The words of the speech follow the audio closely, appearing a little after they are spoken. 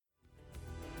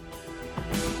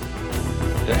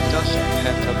that doesn't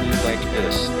have to be like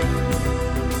this.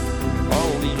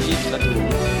 All we need to do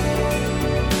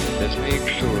is make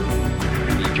sure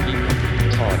we keep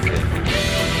talking.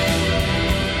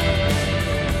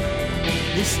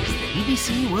 This is the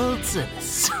BBC World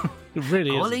Service. It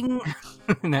really is. Calling.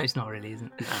 No, it's not really,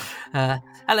 isn't it?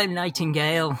 Hello,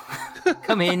 Nightingale.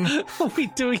 Come in. Are we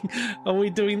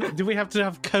doing? Do we have to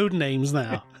have code names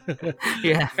now?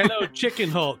 Yeah. Hello, Chicken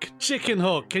Hawk. Chicken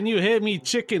Hawk. Can you hear me,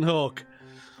 Chicken Hawk?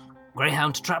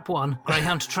 Greyhound to trap one.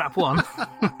 Greyhound to trap one.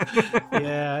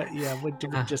 Yeah.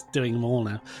 We're just doing them all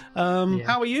now.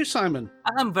 How are you, Simon?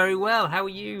 I'm very well. How are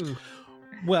you?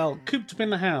 Well, cooped up in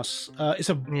the house. It's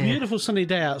a beautiful sunny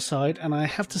day outside, and I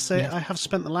have to say I have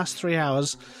spent the last 3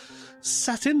 hours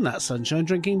sat in that sunshine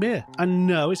drinking beer. I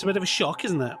know, it's a bit of a shock,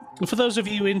 isn't it? For those of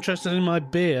you interested in my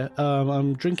beer,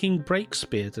 I'm drinking Break's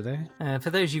beer today. For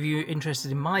those of you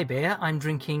interested in my beer, I'm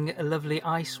drinking a lovely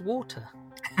ice water.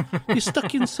 You're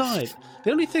stuck inside.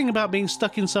 The only thing about being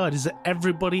stuck inside is that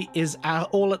everybody is out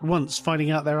all at once finding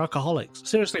out they're alcoholics.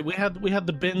 Seriously, we had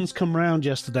the bins come round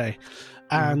yesterday,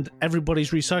 and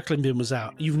everybody's recycling bin was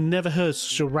out. You've never heard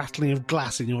such a rattling of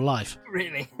glass in your life.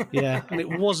 Really? Yeah, and it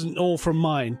wasn't all from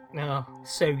mine. Oh,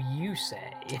 so you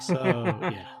say. So,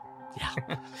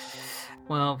 yeah.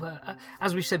 Well,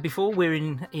 as we've said before, we're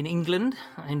in England,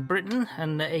 in Britain,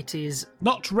 and it is...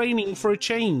 Not raining for a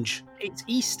change. It's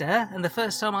Easter, and the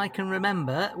first time I can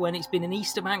remember when it's been an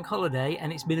Easter bank holiday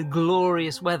and it's been a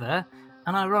glorious weather,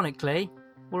 and ironically,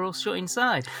 we're all shut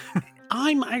inside.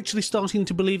 I'm actually starting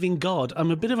to believe in God.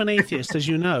 I'm a bit of an atheist, as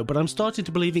you know, but I'm starting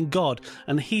to believe in God,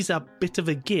 and he's a bit of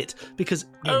a git, because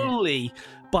only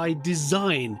by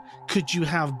design could you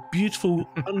have beautiful,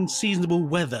 unseasonable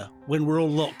weather when we're all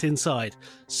locked inside.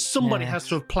 Somebody has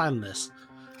to have planned this.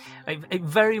 It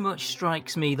very much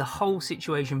strikes me, the whole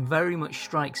situation very much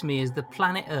strikes me as the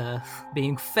planet Earth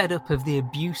being fed up of the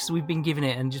abuse we've been giving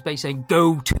it and just basically saying,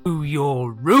 go to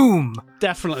your room.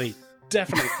 Definitely.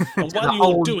 And while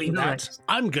you're doing that,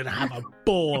 I'm going to have a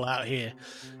ball out here.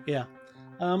 Yeah.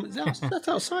 That's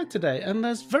outside today, and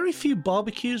there's very few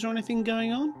barbecues or anything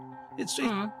going on. It's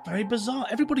very bizarre.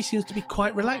 Everybody seems to be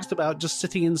quite relaxed about just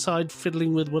sitting inside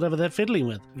fiddling with whatever they're fiddling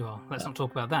with. Well, let's not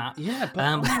talk about that. Yeah,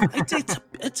 but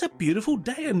it's a beautiful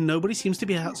day and nobody seems to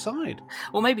be outside.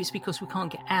 Or maybe it's because we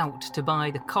can't get out to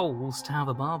buy the coals to have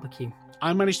a barbecue.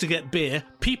 I managed to get beer.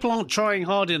 People aren't trying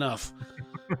hard enough.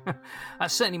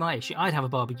 That's certainly my issue. I'd have a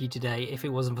barbecue today if it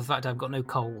wasn't for the fact I've got no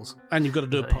coals. And you've got to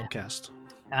do a podcast.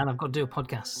 And I've got to do a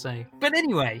podcast, so... But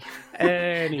anyway.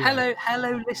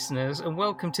 Hello, listeners, and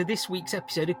welcome to this week's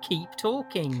episode of Keep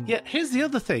Talking. Yeah, here's the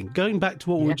other thing. Going back to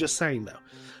what we were just saying, though.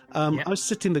 I was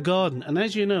sitting in the garden, and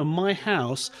as you know, my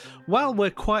house, while we're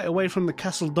quite away from the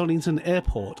Castle Donington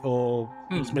Airport, or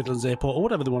East Midlands Airport, or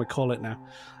whatever they want to call it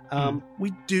now,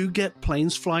 we do get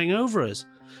planes flying over us.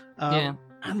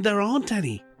 And there aren't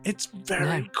any. It's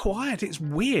very quiet. It's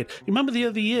weird. You remember the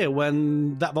other year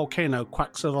when that volcano,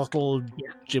 Quetzalcoatl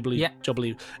Jubilee,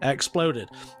 exploded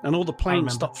and all the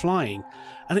planes stopped flying?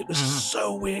 And it was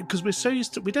so weird because we're so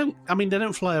used to... they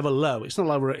don't fly over low. It's not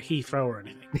like we're at Heathrow or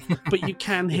anything. But you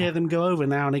can hear them go over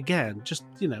now and again. Just,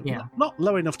 not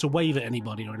low enough to wave at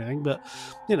anybody or anything, but,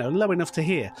 low enough to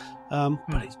hear.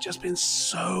 But it's just been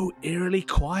so eerily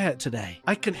quiet today.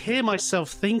 I can hear myself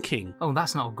thinking. Oh,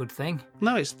 that's not a good thing.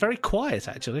 No, it's very quiet,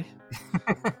 actually.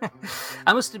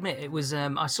 I must admit, it was.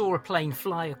 I saw a plane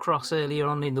fly across earlier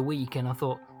on in the week, and I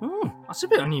thought, that's a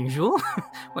bit unusual.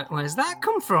 Where's that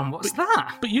come from? What's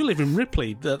that? But you live in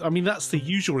Ripley. That's the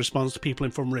usual response to people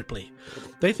from Ripley.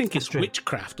 They think it's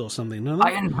witchcraft or something. No?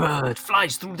 Iron bird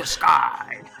flies through the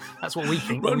sky. That's what we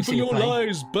think. Run for your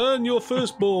lives, burn your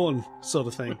firstborn, sort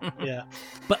of thing. Yeah.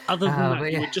 But other than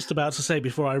that, you were just about to say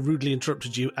before I rudely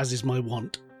interrupted you, as is my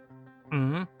wont.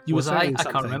 You were saying something.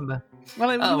 I can't remember.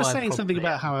 Well, you were saying something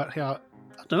about how I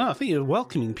don't know. I think you're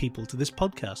welcoming people to this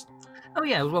podcast. Oh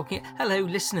yeah, I was welcoming. Hello,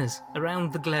 listeners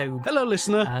around the globe. Hello,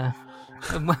 listener.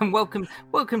 And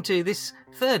welcome to this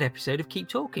third episode of Keep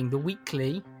Talking, the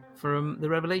weekly from the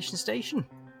Revelation Station.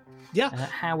 Yeah.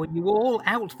 How are you all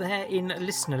out there in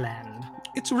listenerland?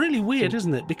 It's really weird,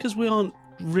 isn't it? Because we aren't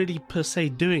really per se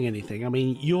doing anything. I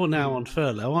mean, you're now on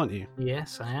furlough, aren't you?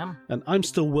 Yes, I am. And I'm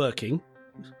still working.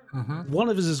 One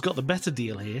of us has got the better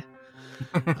deal here.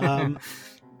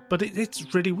 But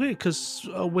it's really weird because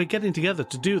we're getting together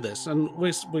to do this, and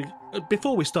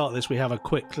before we start this, we have a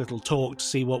quick little talk to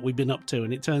see what we've been up to,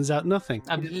 and it turns out nothing.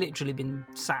 I've literally been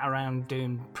sat around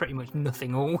doing pretty much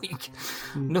nothing all week.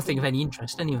 Nothing of any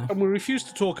interest, anyway. And we refuse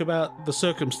to talk about the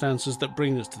circumstances that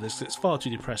bring us to this. It's far too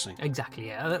depressing. Exactly,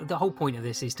 yeah. The whole point of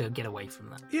this is to get away from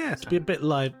that. Yeah, to be a bit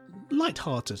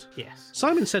light-hearted. Yes.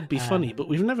 Simon said be funny, but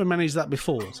we've never managed that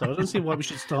before, so I don't see why we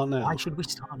should start now. Why should we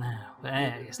start now?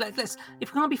 Yes. Let's,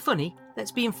 if we can't be funny,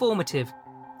 let's be informative.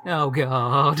 Oh,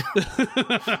 God.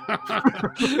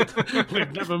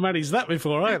 We've never managed that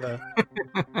before either.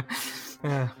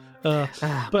 But But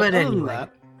other anyway. than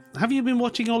that, have you been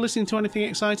watching or listening to anything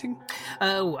exciting?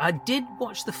 Oh, I did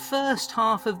watch the first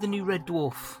half of the new Red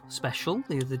Dwarf special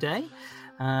the other day.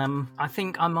 I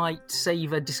think I might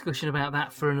save a discussion about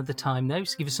that for another time, though,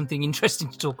 to give us something interesting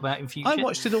to talk about in future. I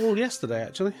watched it all yesterday,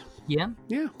 actually. Yeah?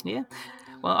 Yeah. Yeah.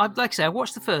 Well, like I say, I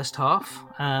watched the first half,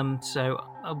 so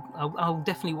I'll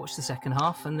definitely watch the second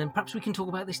half, and then perhaps we can talk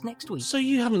about this next week. So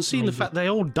you haven't seen the fact they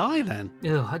all die then?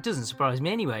 Ugh, it doesn't surprise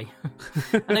me anyway.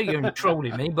 I know you're only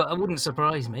trolling me, but it wouldn't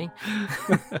surprise me.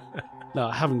 No,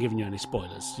 I haven't given you any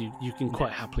spoilers. You can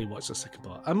quite happily watch the second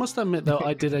part. I must admit, though,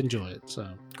 I did enjoy it. So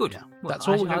Good. Yeah, Well, that's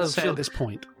all we're going to say at this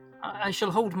point. I shall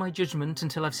hold my judgment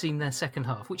until I've seen their second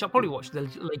half, which I'll probably watch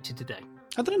later today.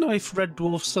 I don't know if Red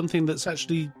Dwarf's something that's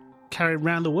actually carried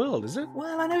around the world, is it?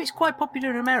 Well, I know it's quite popular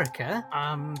in America.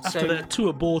 After their two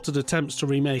aborted attempts to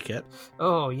remake it.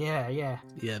 Oh, yeah.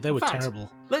 Yeah, they were fact,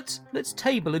 terrible. Let's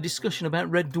table a discussion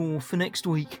about Red Dwarf for next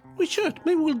week. We should.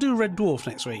 Maybe we'll do Red Dwarf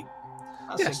next week.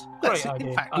 That's Yes, a great idea.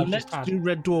 in fact, I've let's just had- do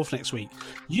Red Dwarf next week.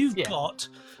 You've got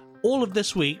all of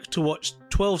this week to watch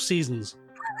 12 seasons.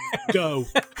 Go.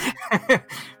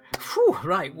 Whew,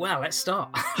 right, well, let's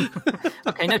start.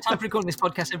 Okay, no time for recording this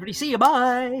podcast, everybody. See you,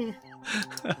 bye.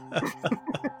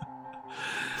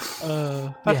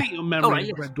 I think your memory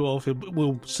of yes. Red Dwarf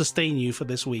will sustain you for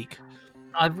this week.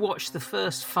 I've watched the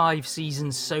first 5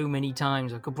 seasons so many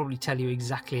times, I could probably tell you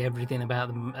exactly everything about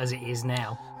them as it is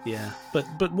now. Yeah, but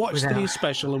watch the Without- new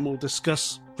special and we'll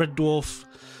discuss Red Dwarf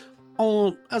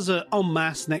en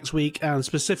masse next week, and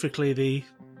specifically the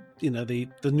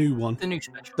new one. The new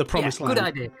special. The Promised Land. Good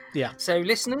idea. Yeah. So,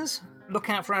 listeners, look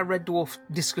out for our Red Dwarf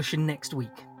discussion next week.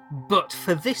 But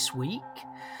for this week,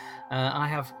 I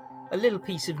have a little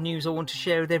piece of news I want to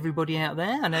share with everybody out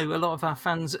there. I know a lot of our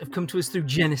fans have come to us through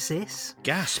Genesis.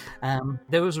 Gasp.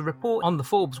 There was a report on the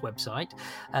Forbes website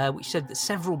which said that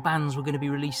several bands were going to be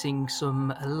releasing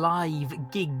some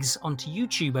live gigs onto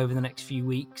YouTube over the next few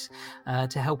weeks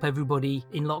to help everybody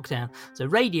in lockdown. So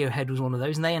Radiohead was one of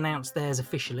those, and they announced theirs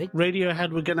officially.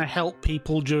 Radiohead were going to help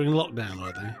people during lockdown,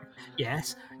 were they?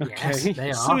 Yes, Okay. yes, they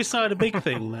are. Suicide a big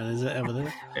thing, then, is it ever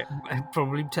there?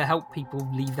 Probably to help people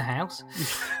leave the house.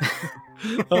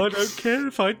 I don't care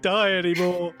if I die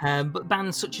anymore. But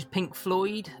bands such as Pink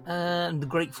Floyd and the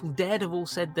Grateful Dead have all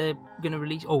said they're going to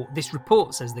release, or this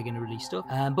report says they're going to release stuff.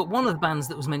 But one of the bands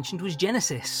that was mentioned was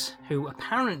Genesis, who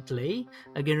apparently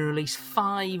are going to release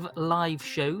 5 live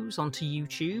shows onto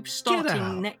YouTube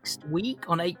starting next week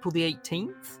on April the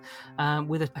 18th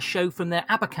with a show from their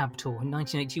Abacab tour in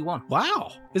 1981.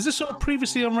 Wow. Is this all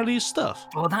previously unreleased stuff?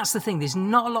 Well, that's the thing. There's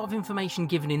not a lot of information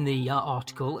given in the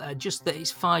article, just that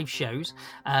it's 5 shows.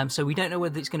 So we don't know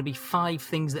whether it's going to be 5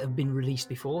 things that have been released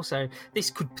before. So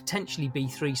this could potentially be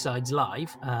 3 Sides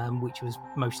Live, which was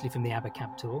mostly from the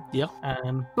Abacab tour. Yeah.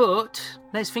 But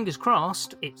there's fingers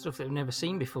crossed. It's stuff that we've never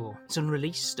seen before. It's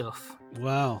unreleased stuff.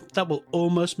 Wow. That will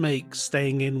almost make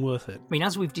staying in worth it. I mean,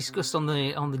 as we've discussed on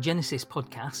the Genesis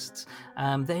podcasts,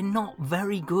 they're not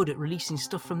very good at releasing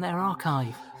stuff from their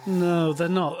archive. No, they're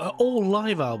not. All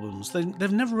live albums.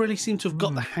 They've never really seemed to have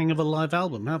got the hang of a live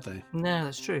album, have they? No,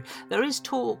 that's true. There is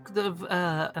talk of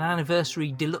an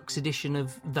anniversary deluxe edition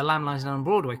of The Lamb Lies Down on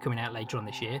Broadway coming out later on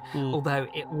this year, although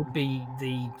it would be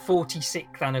the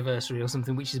 46th anniversary or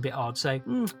something, which is a bit odd. So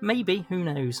maybe, who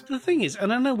knows? The thing is,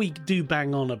 and I know we do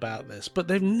bang on about this, but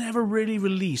they've never really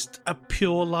released a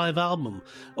pure live album.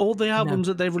 All the albums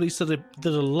that they've released that are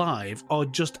live are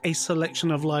just a selection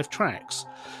of live tracks.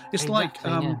 It's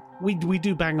Exactly, we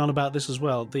do bang on about this as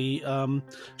well. The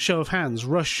Show of Hands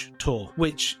Rush tour,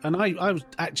 which, and I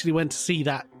actually went to see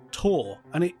that tour,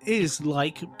 and it is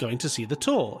like going to see the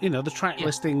tour. You know, the track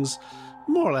listings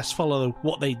more or less follow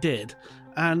what they did.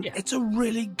 And it's a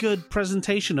really good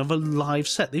presentation of a live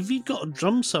set. They've even got a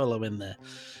drum solo in there.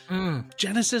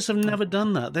 Genesis have never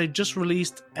done that. They've just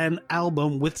released an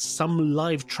album with some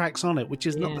live tracks on it, which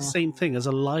is not the same thing as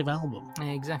a live album.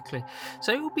 Exactly.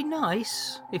 So it would be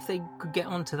nice if they could get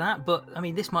onto that, but I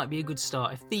mean, this might be a good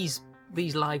start. If these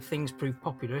live things prove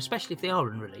popular, especially if they are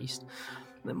unreleased,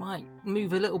 that might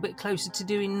move a little bit closer to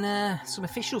doing some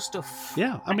official stuff.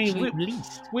 Yeah, I mean,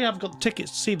 released. we have got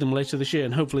tickets to see them later this year,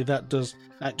 and hopefully that does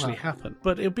actually happen.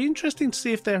 But it'll be interesting to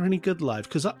see if they're any good live,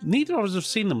 because neither of us have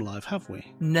seen them live, have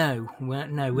we? No.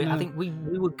 I think we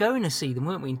were going to see them,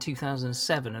 weren't we, in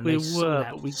 2007, and they sold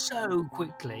out so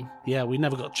quickly. Yeah, we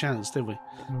never got a chance, did we?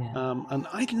 Yeah. And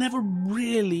I never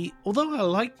really, although I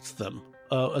liked them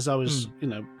as I was,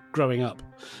 growing up,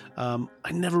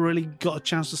 I never really got a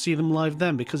chance to see them live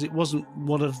then, because it wasn't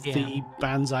one of the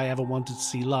bands I ever wanted to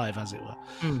see live, as it were.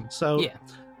 So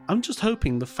I'm just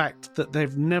hoping the fact that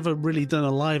they've never really done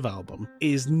a live album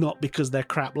is not because they're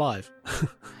crap live.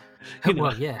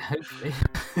 Well, yeah, hopefully.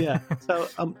 Yeah, so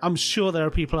I'm sure there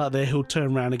are people out there who'll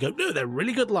turn around and go, no, they're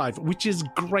really good live, which is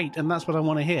great, and that's what I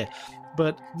want to hear.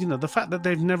 But, the fact that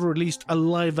they've never released a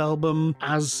live album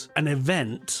as an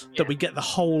event, that we get the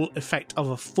whole effect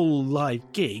of a full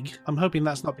live gig, I'm hoping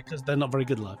that's not because they're not very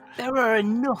good live. There are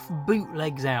enough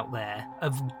bootlegs out there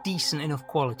of decent enough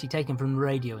quality taken from the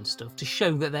radio and stuff to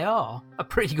show that they are a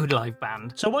pretty good live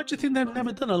band. So why do you think they've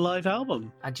never done a live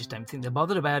album? I just don't think they're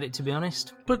bothered about it, to be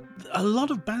honest. But a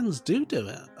lot of bands do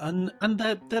it, and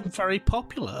they're very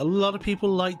popular. A lot of people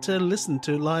like to listen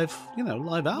to live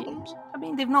albums. I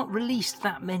mean, they've not released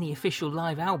that many official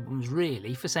live albums,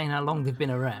 really, for saying how long they've been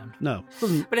around. No.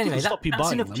 But anyway,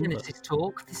 that's enough them, Genesis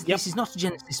talk. This is not a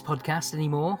Genesis podcast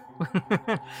anymore.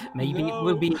 Maybe it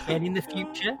will be again in the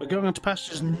future. We're going on to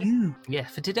pastures new. Yeah,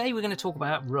 for today we're going to talk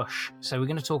about Rush. So we're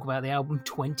going to talk about the album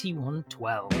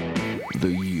 2112. The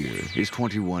year is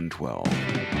 2112.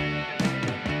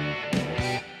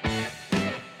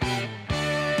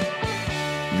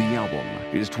 The album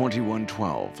is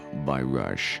 2112 by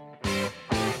Rush.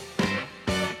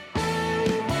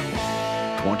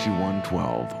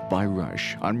 2112 by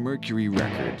Rush on Mercury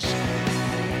Records.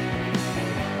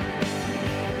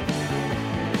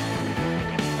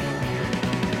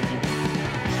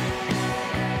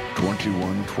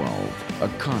 A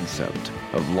concept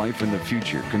of life in the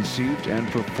future conceived and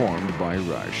performed by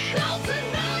Rush.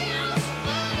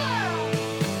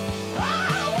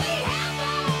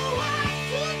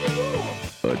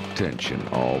 Attention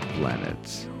all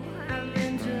planets.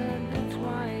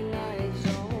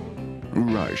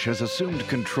 Rush has assumed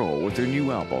control with their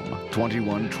new album,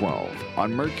 2112,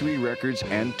 on Mercury Records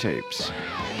and tapes.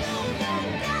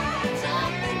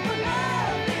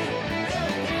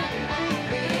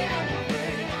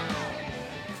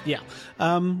 Yeah.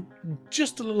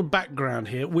 Just a little background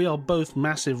here. We are both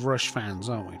massive Rush fans,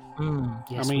 aren't we?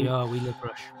 Yes, we are. We love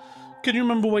Rush. Can you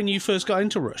remember when you first got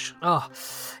into Rush? Oh,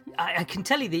 I can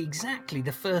tell you exactly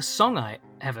the first song I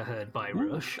ever heard by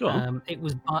Rush. Go on. It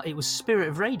was Spirit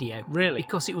of Radio. Really?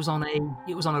 Because it was on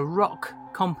a rock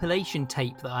compilation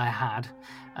tape that I had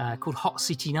called Hot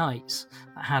City Nights.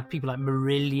 That had people like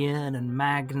Marillion and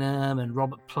Magnum and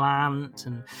Robert Plant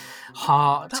and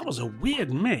Hart. That was a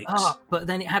weird mix. But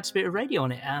then it had Spirit of Radio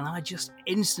on it, and I just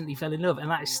instantly fell in love. And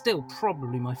that is still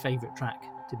probably my favourite track,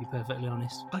 to be perfectly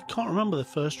honest. I can't remember the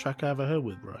first track I ever heard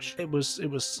with Rush. It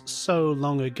was so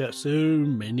long ago, so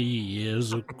many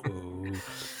years ago.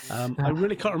 I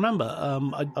really can't remember.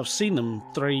 I've seen them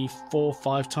 3, 4,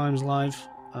 5 times live.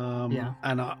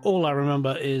 And all I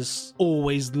remember is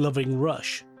always loving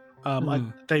Rush.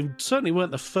 They certainly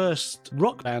weren't the first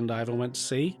rock band I ever went to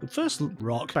see. The first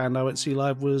rock band I went to see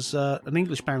live was an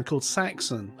English band called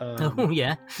Saxon.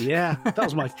 Yeah, that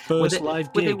was my first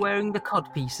live gig. Were they wearing the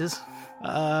cod pieces?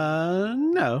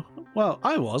 No. Well,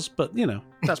 I was, but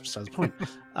that's besides the point.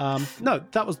 No,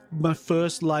 that was my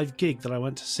first live gig that I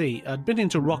went to see. I'd been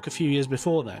into rock a few years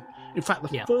before then. In fact,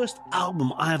 the first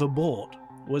album I ever bought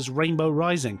was Rainbow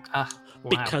Rising.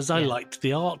 Because I liked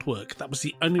the artwork. That was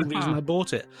the only reason I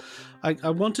bought it. I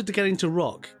wanted to get into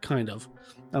rock, kind of.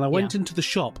 And I went into the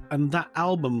shop, and that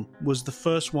album was the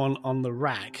first one on the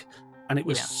rack. And it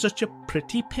was such a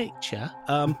pretty picture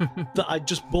that I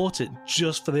just bought it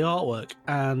just for the artwork.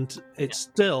 And it's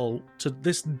still, to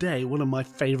this day, one of my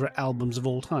favourite albums of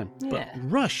all time. Yeah. But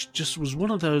Rush just was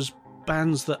one of those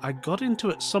bands that I got into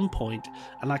at some point,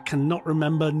 and I cannot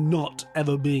remember not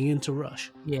ever being into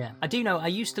Rush. Yeah, I do know. I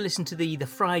used to listen to the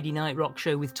Friday night rock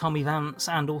show with Tommy Vance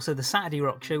and also the Saturday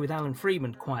rock show with Alan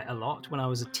Freeman quite a lot when I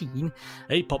was a teen.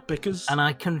 Hey, pop pickers. And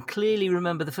I can clearly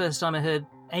remember the first time I heard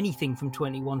anything from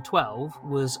 2112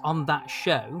 was on that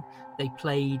show. They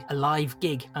played a live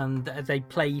gig and they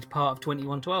played part of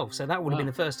 2112. So that would have been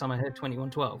the first time I heard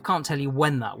 2112. Can't tell you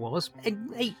when that was.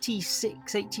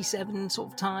 86, 87 sort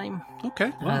of time.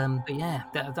 Okay. Wow. But yeah,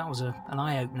 that was an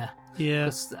eye-opener. Yeah.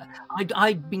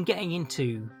 I'd been getting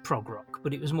into prog rock,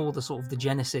 but it was more the sort of the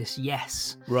Genesis,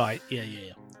 Yes. Right, yeah.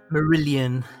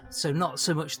 Marillion, so not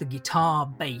so much the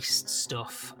guitar-based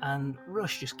stuff, and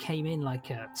Rush just came in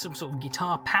like some sort of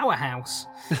guitar powerhouse.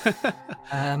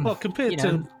 Well, compared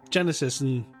to Genesis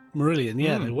and Marillion,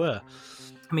 they were.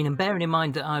 I mean, and bearing in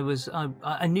mind that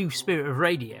I knew Spirit of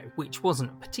Radio, which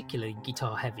wasn't a particularly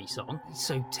guitar-heavy song,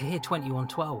 so to hear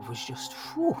 2112 was just,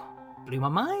 blew my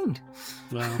mind.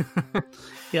 Wow.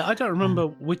 Yeah, I don't remember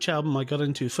which album I got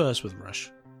into first with Rush.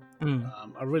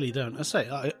 I really don't.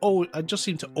 I just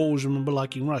seem to always remember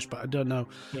liking Rush, but I don't know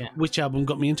which album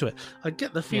got me into it. I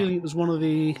get the feeling it was one of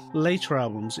the later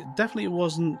albums. It definitely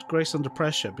wasn't Grace Under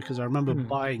Pressure, because I remember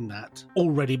buying that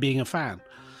already being a fan.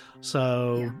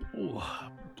 So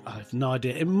I have no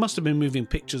idea. It must have been Moving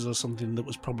Pictures or something that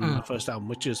was probably my first album,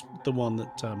 which is the one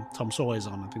that Tom Sawyer's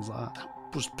on and things like that.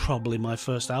 That was probably my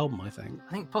first album, I think.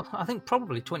 I think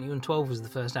probably 2112 was the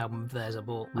first album of theirs I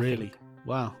bought. Really?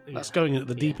 Wow, that's going at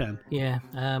the deep end. Yeah,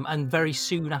 and very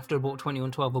soon after I bought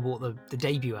 2112, I bought the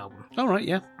debut album. All right,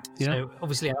 yeah. So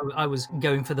obviously I was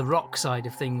going for the rock side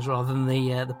of things rather than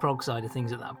the prog side of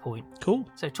things at that point. Cool.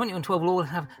 So 2112 will all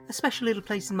have a special little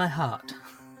place in my heart.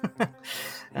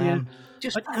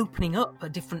 Just opening up a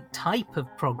different type of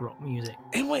prog rock music.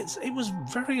 It was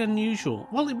very unusual.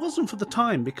 Well, it wasn't for the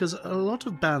time, because a lot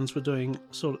of bands were doing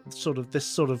sort of this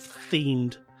sort of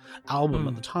themed album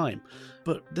at the time,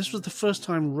 but this was the first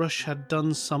time Rush had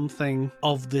done something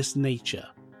of this nature.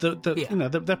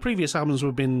 Their previous albums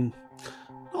were been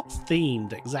not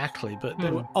themed exactly, but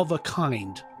they were of a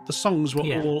kind. The songs were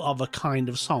all of a kind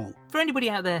of song. For anybody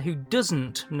out there who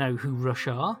doesn't know who Rush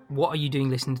are, what are you doing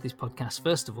listening to this podcast,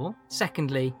 first of all?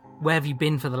 Secondly, where have you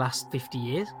been for the last 50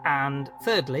 years? And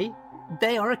thirdly,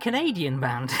 they are a Canadian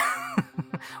band.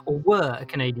 Or were a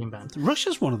Canadian band. Rush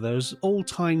is one of those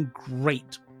all-time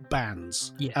great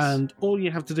bands. Yes. And all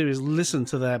you have to do is listen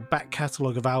to their back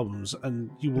catalogue of albums, and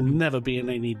you will never be in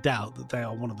any doubt that they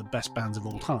are one of the best bands of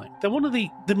all time. They're one of the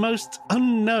most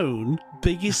unknown,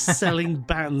 biggest selling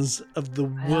bands of the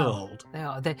world. They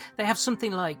are. They have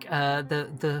something like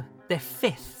their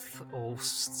fifth or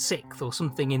sixth or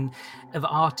something of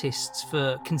artists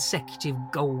for consecutive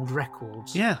gold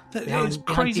records. Yeah, it's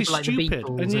crazy stupid.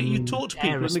 Like and you talk to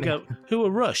people and they go, "Who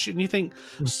are Rush?" And you think,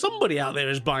 somebody out there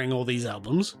is buying all these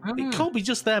albums. It can't be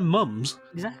just their mums.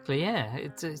 Exactly. Yeah,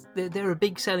 they're a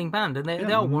big selling band, and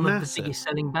they are one of the biggest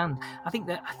selling bands. I think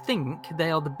they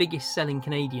are the biggest selling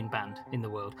Canadian band in the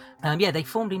world. They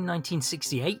formed in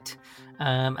 1968.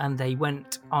 And they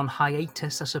went on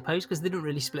hiatus, I suppose, because they didn't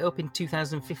really split up in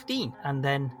 2015. And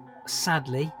then,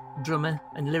 sadly, drummer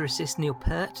and lyricist Neil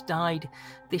Peart died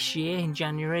this year in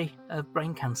January of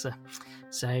brain cancer.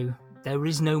 So there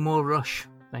is no more Rush.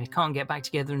 They can't get back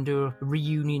together and do a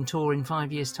reunion tour in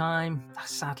 5 years' time.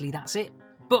 Sadly, that's it.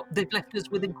 But they've left us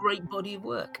with a great body of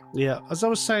work. Yeah, as I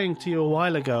was saying to you a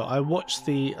while ago, I watched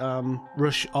the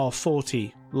Rush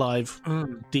R40 live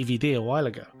DVD a while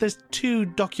ago. There's 2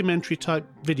 documentary type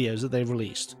videos that they've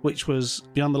released, which was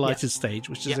Beyond the Lighted Stage,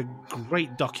 which is a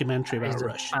great documentary about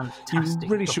Rush. You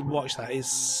really should watch that. It's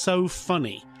so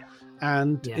funny.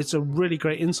 And it's a really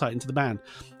great insight into the band.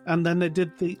 And then they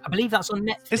did I believe that's on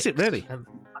Netflix. Is it really?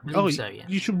 So, yeah.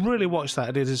 You should really watch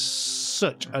that. It is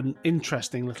such an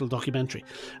interesting little documentary.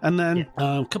 And then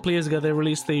a couple of years ago, they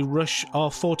released the Rush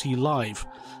R40 Live.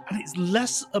 And it's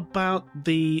less about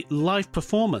the live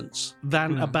performance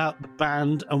than about the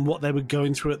band and what they were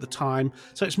going through at the time.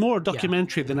 So it's more a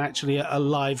documentary than actually a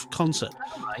live concert.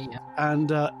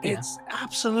 And it's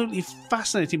absolutely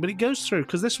fascinating. But it goes through,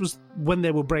 because this was when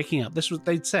they were breaking up.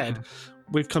 They'd said,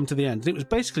 we've come to the end. And it was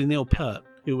basically Neil Peart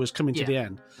who was coming to the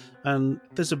end. And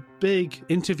there's a big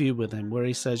interview with him where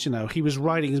he says, he was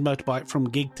riding his motorbike from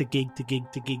gig to gig to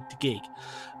gig to gig to gig,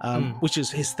 which is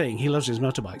his thing. He loves his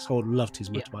motorbikes, or loved his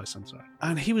motorbikes, I'm sorry.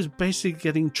 And he was basically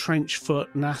getting trench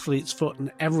foot and athlete's foot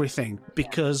and everything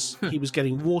because he was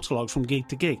getting waterlogged from gig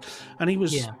to gig. And he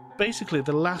was basically,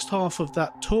 the last half of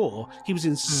that tour, he was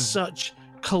in such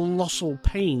colossal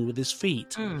pain with his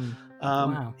feet.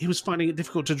 He was finding it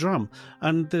difficult to drum.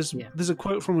 And there's a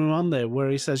quote from him on there where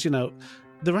he says,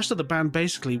 the rest of the band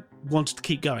basically wanted to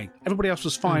keep going. Everybody else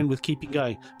was fine with keeping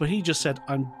going. But he just said,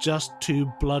 I'm just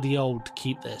too bloody old to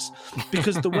keep this.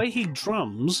 Because the way he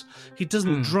drums, he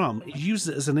doesn't drum. He uses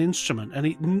it as an instrument.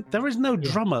 And there is no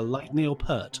drummer like Neil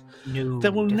Peart. No,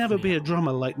 there will never be a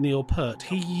drummer like Neil Peart.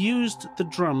 He used the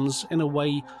drums in a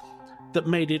way that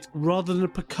made it, rather than a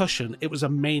percussion, it was a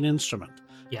main instrument.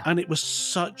 Yeah. And it was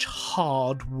such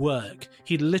hard work.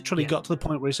 He literally got to the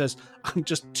point where he says, I'm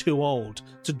just too old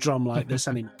to drum like this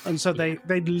anymore. And so they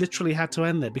literally had to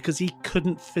end there because he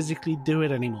couldn't physically do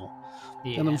it anymore.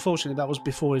 And unfortunately, that was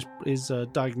before his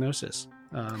diagnosis.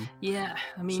 I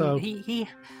mean, so,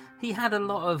 he had a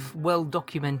lot of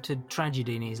well-documented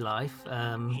tragedy in his life,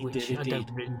 which I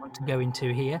don't really want to go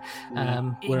into here.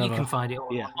 You can find it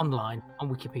online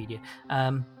on Wikipedia.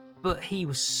 But he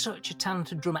was such a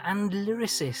talented drummer and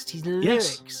lyricist. His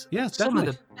lyrics, some of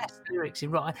the best lyrics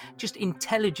in rock, just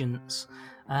intelligence.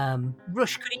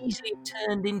 Rush could easily have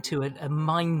turned into a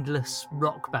mindless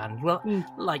rock band,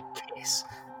 like Kiss,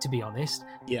 to be honest.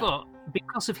 Yeah. But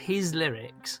because of his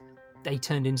lyrics, they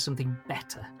turned into something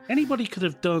better. Anybody could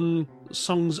have done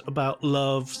songs about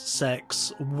love,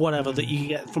 sex, whatever that you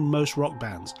get from most rock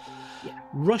bands. Yeah.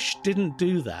 Rush didn't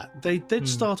do that. They did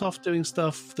start off doing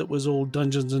stuff that was all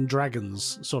Dungeons and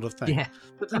Dragons sort of thing. Yeah.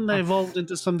 But then they evolved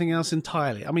into something else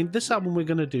entirely. I mean, this album we're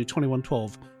going to do,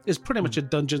 2112, is pretty much a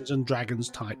Dungeons and Dragons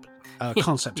type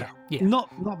concept. Yeah.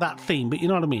 Not that theme, but you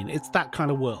know what I mean? It's that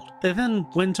kind of world. They then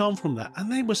went on from that,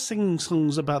 and they were singing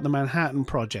songs about the Manhattan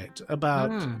Project,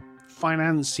 about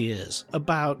financiers,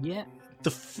 about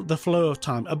the flow of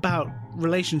time, about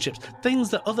relationships, things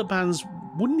that other bands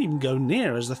wouldn't even go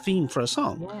near as a theme for a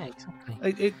song. Yeah,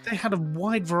 exactly. They had a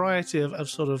wide variety of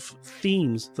sort of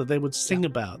themes that they would sing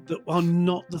about that are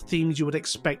not the themes you would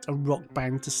expect a rock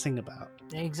band to sing about.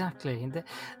 Exactly.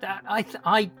 I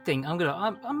think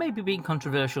I may be being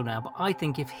controversial now, but I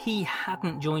think if he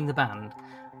hadn't joined the band,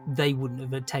 they wouldn't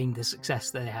have attained the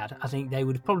success they had. I think they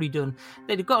would have probably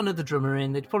they'd have got another drummer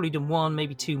in, they'd probably done one,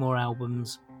 maybe two more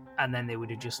albums, and then they would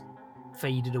have just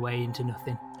faded away into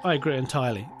nothing. I agree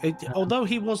entirely. Although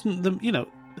he wasn't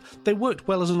they worked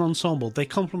well as an ensemble. They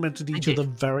complemented each other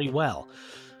very well.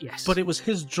 Yes. But it was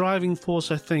his driving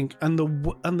force, I think, and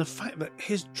the fact that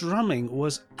his drumming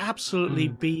was absolutely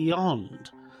beyond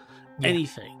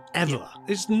anything ever.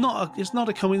 Yeah. It's not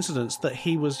a coincidence that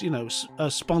he was,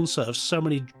 a sponsor of so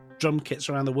many drum kits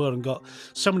around the world and got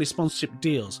so many sponsorship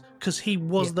deals, because he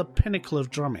was the pinnacle of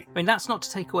drumming. I mean, that's not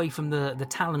to take away from the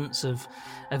talents of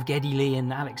Geddy Lee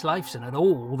and Alex Lifeson at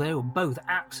all. They were both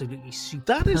absolutely superb.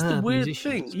 That is the weird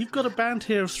musicians. Thing. You've got a band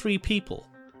here of 3 people,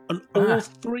 and all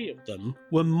 3 of them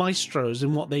were maestros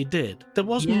in what they did. There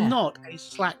was not a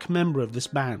slack member of this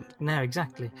band. No,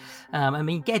 exactly. I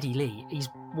mean, Geddy Lee, he's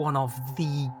one of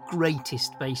the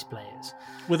greatest bass players.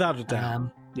 Without a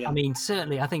doubt. I mean,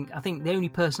 certainly, I think the only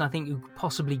person I think who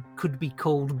possibly could be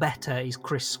called better is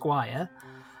Chris Squire,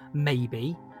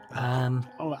 maybe.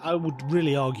 I would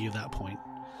really argue that point.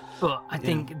 But I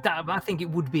think it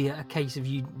would be a case of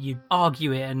you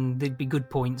argue it, and there'd be good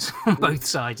points on both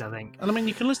sides, I think. And I mean,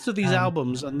 you can listen to these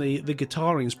albums, and the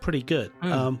guitaring is pretty good.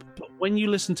 But when you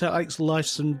listen to Alex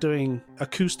Lifeson doing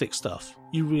acoustic stuff,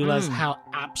 you realise how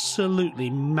absolutely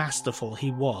masterful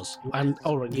he was, and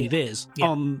already it is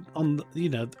on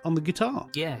the guitar.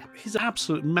 Yeah, he's an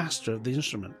absolute master of the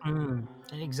instrument.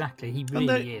 Exactly, he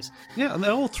really is. Yeah, and they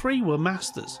all 3 were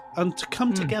masters, and to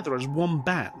come together as one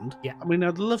band. Yeah, I mean,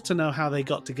 I'd love to know how they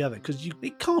got together, because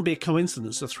it can't be a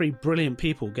coincidence that 3 brilliant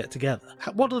people get together.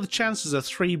 What are the chances of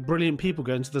 3 brilliant people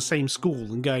going to the same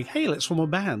school and going, "Hey, let's form a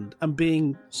band," and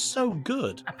being so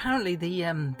good? Apparently, they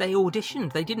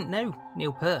auditioned. They didn't know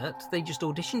Neil Peart. They just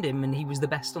auditioned him, and he was the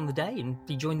best on the day, and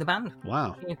he joined the band.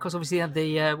 Wow! Because obviously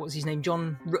they had what's his name,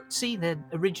 John Rutsey, the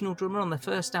original drummer on their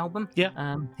first album.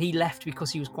 Yeah. He left because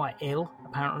he was quite ill,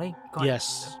 apparently.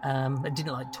 Yes. And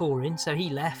didn't like touring, so he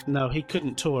left. No, he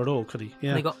couldn't tour at all, could he?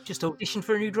 Yeah. They got just auditioned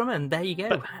for a new drummer, and there you go.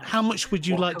 But how much would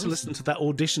you like to listen to that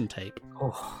audition tape?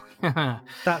 Oh.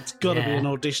 That's got to be an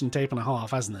audition tape and a half,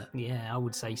 hasn't it? Yeah, I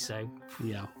would say so.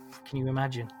 Yeah. Can you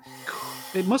imagine?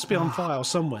 It must be on file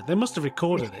somewhere. They must have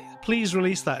recorded it. Please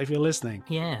release that if you're listening.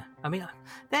 Yeah. I mean,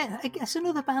 I guess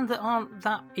another band that aren't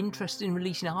that interested in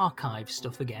releasing archive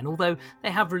stuff again, although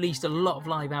they have released a lot of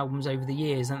live albums over the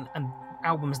years, and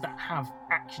albums that have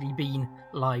actually been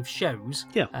live shows.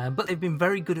 Yeah. But they've been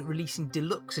very good at releasing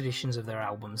deluxe editions of their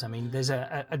albums. I mean, there's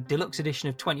a deluxe edition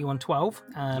of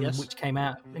 2112, which came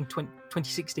out in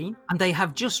 2016. And they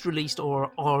have just released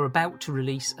or are about to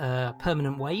release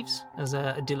Permanent Waves as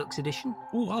a deluxe edition.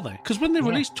 Oh, are they? Because when they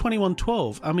released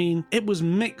 2112, I mean, it was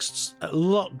mixed a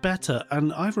lot better.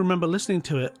 And I remember listening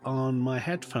to it on my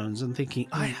headphones and thinking,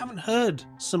 I haven't heard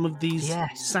some of these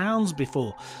sounds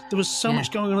before. There was so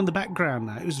much going on in the background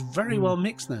now. It was very well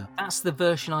mixed now. That's the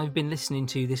version I've been listening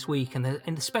to this week. And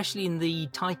especially in the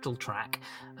title track,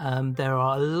 there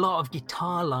are a lot of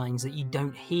guitar lines that you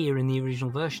don't hear in the original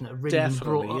version that are really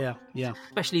brought up. Yeah.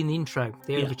 Especially in the intro,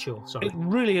 the overture. Sorry, it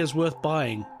really is worth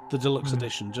buying the deluxe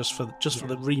edition, just for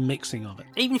the remixing of it.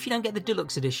 Even if you don't get the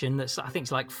deluxe edition, that's I think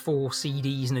it's like 4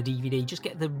 CDs and a DVD, just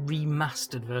get the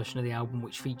remastered version of the album,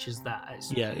 which features that.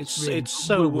 It's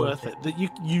so worth it that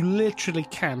you literally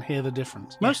can hear the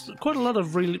difference. Quite a lot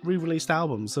of re-released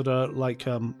albums that are like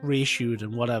reissued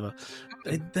and whatever,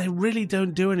 they really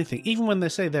don't do anything. Even when they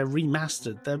say they're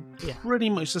remastered, they're pretty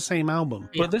much the same album.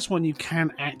 But this one, you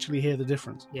can actually hear the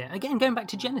difference. Yeah, again, going back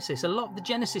to Genesis, a lot of the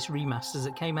Genesis remasters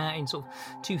that came out in sort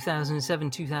of 2007,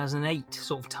 2008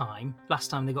 sort of time, last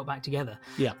time they got back together,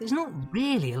 there's not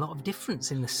really a lot of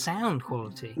difference in the sound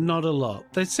quality. Not a lot.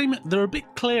 They're a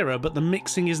bit clearer, but the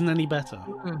mixing isn't any better.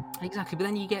 Exactly, but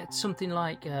then you get something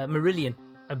like Marillion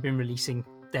have been releasing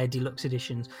their deluxe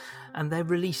editions, and they're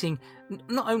releasing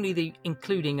not only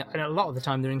including, and a lot of the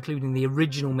time they're including the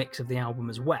original mix of the album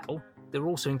as well, they're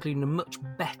also including a much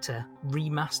better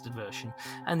remastered version,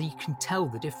 and you can tell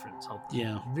the difference of them.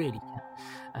 You really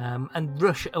can. And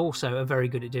Rush also are very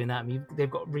good at doing that. I mean,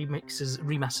 they've got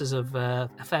remasters of A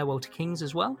Farewell to Kings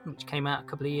as well, which came out a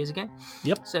couple of years ago.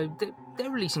 Yep. So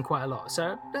they're releasing quite a lot.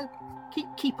 So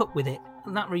keep up with it.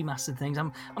 And that remastered things,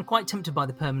 I'm quite tempted by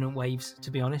the Permanent Waves,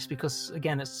 to be honest, because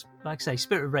again, it's like I say,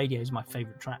 Spirit of Radio is my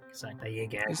favourite track. So there you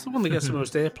go. It's the one that gets the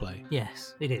most airplay.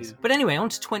 Yes, it is. But anyway, on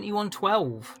to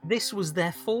 2112. This was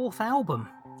their 4th album.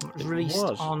 It was released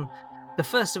on the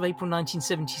 1st of April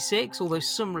 1976, although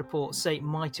some reports say it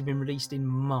might have been released in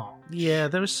March. Yeah,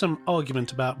 there is some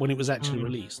argument about when it was actually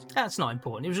released. That's not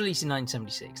important. It was released in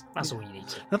 1976. That's all you need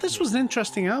to. Now, this was an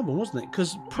interesting album, wasn't it?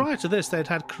 Because prior to this, they'd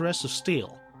had Caress of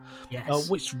Steel. Yes.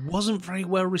 Which wasn't very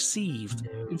well received.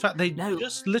 No. In fact, they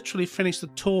just literally finished the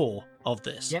tour of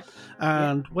this. Yep.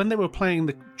 And when they were playing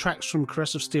the tracks from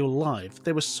Caress of Steel live,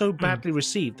 they were so badly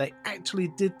received, they actually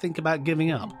did think about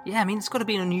giving up. Yeah, I mean, it's got to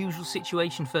be an unusual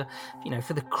situation for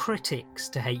the critics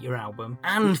to hate your album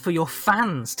and for your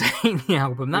fans to hate the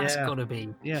album. That's got to be...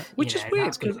 Yeah, which is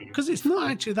weird, because it's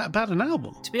not actually that bad an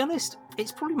album. To be honest,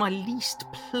 it's probably my least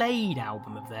played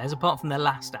album of theirs, apart from their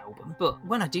last album. But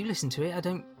when I do listen to it, I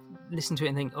don't listen to it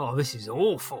and think, oh, this is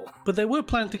awful. But they were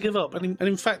planning to give up, and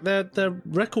in fact their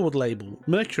record label,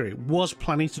 Mercury, was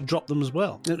planning to drop them as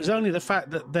well. It was only the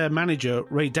fact that their manager,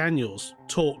 Ray Daniels,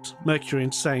 talked Mercury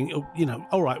into saying,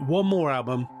 all right, one more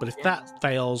album, but if that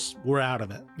fails, we're out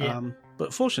of it.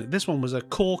 But fortunately, this one was a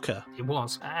corker. It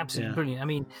was absolutely brilliant. I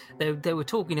mean, they were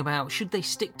talking about, should they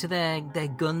stick to their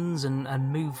guns and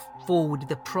move forward with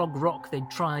the prog rock they'd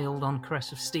trialled on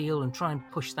Caress of Steel and try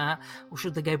and push that, or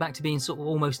should they go back to being sort of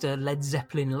almost a Led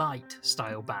Zeppelin light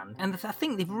style band? And I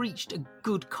think they've reached a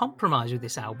good compromise with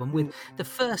this album, with the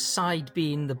first side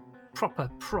being the proper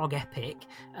prog epic,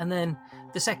 and then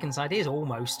the second side is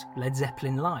almost Led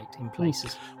Zeppelin light in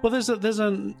places. Well, there's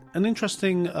an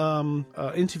interesting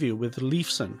interview with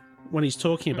Leifson when he's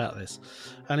talking about this,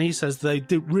 and he says they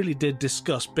really did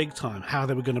discuss big time how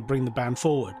they were going to bring the band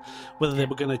forward, whether they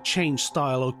were going to change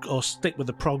style or stick with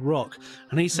the prog rock.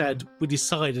 And he said, we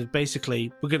decided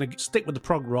basically we're going to stick with the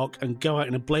prog rock and go out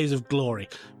in a blaze of glory.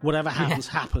 Whatever happens,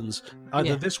 happens.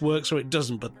 Either this works or it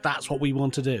doesn't, but that's what we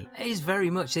want to do. It is very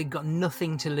much, they've got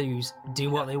nothing to lose, do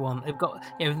what they want. They've got,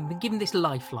 been given this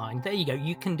lifeline. There you go,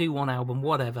 you can do one album,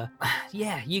 whatever.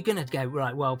 You're going to go,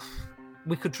 right, well,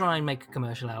 we could try and make a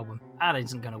commercial album. That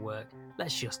isn't going to work.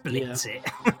 Let's just blitz it.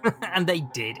 And they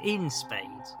did, in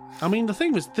spades. I mean, the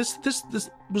thing was, this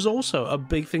was also a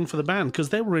big thing for the band, because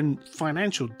they were in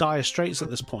financial dire straits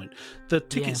at this point. The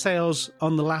ticket sales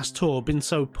on the last tour had been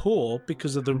so poor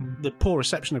because of the poor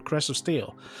reception of Caress of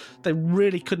Steel. They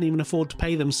really couldn't even afford to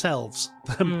pay themselves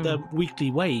their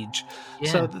weekly wage.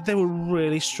 So they were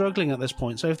really struggling at this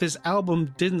point. So if this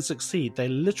album didn't succeed, they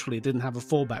literally didn't have a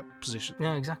fallback position.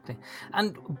 Yeah, exactly.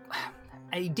 And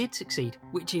it did succeed,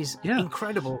 which is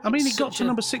incredible. I mean, it got to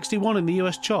number 61 in the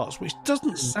US charts, which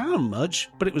doesn't sound much,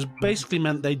 but it was basically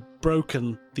meant they'd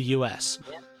broken the US.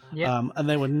 And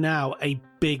they were now a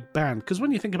big band. Because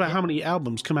when you think about how many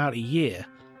albums come out a year,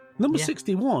 number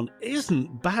 61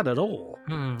 isn't bad at all.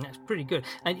 That's pretty good.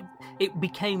 And it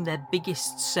became their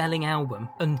biggest selling album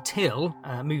until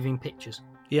Moving Pictures.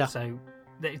 Yeah. So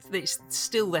it's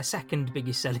still their second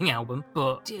biggest selling album,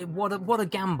 but what a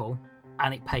gamble,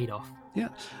 and it paid off. Yeah,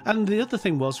 and the other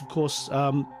thing was, of course,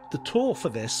 the tour for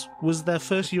this was their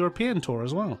first European tour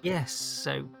as well. Yes,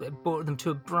 so it brought them to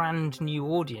a brand new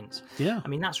audience. Yeah. I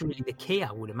mean, that's really the key,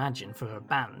 I would imagine, for a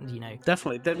band,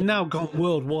 Definitely. They've now gone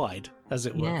worldwide, as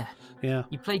it were. Yeah.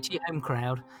 You play to your home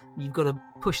crowd, you've got to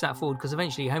push that forward, because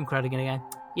eventually your home crowd are going to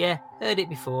go, yeah, heard it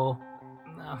before,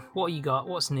 what you got?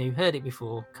 What's new? Heard it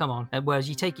before. Come on. Whereas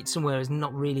you take it somewhere that's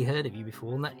not really heard of you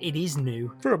before, and that it is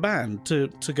new. For a band to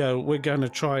go, we're going to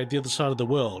try the other side of the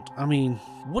world. I mean,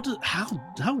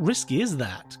 how risky is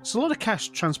that? It's a lot of cash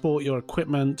to transport your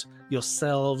equipment,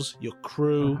 yourselves, your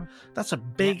crew. That's a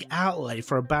big outlay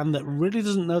for a band that really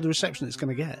doesn't know the reception it's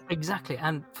going to get. Exactly,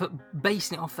 and for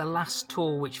basing it off the last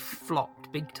tour, which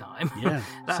flopped big time, Yeah,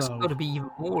 that's got to be even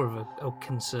more of a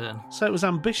concern. So it was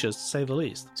ambitious, to say the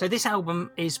least. So this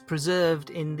album is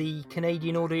preserved in the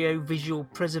Canadian Audio Visual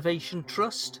Preservation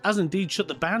Trust. As indeed should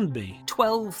the band be.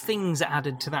 12 things are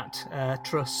added to that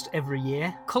trust every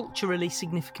year. Culturally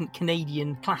significant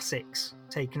Canadian classics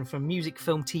taken from music,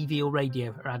 film, TV or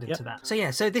radio are added to that. So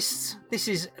yeah, so this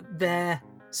is their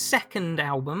second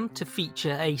album to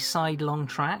feature a side-long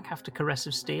track after Caress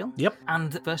of Steel. Yep.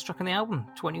 And the first track on the album,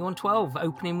 2112,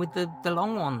 opening with the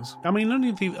long ones. I mean,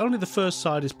 only the first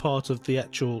side is part of the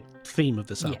actual theme of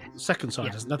this album. Yeah. The second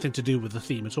side has nothing to do with the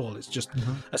theme at all. It's just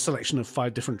a selection of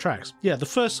 5 different tracks. Yeah, the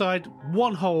first side,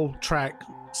 one whole track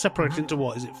separated into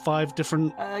what? Is it 5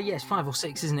 different? Yes, 5 or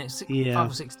 6, isn't it? Yeah.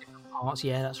 5 or 6 different parts.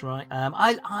 Yeah, that's right.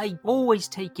 I always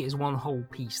take it as one whole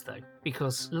piece, though,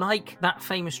 because like that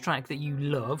famous track that you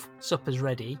love, Supper's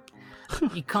Ready,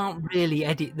 you can't really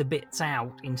edit the bits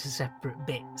out into separate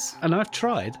bits. And I've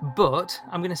tried. But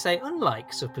I'm going to say,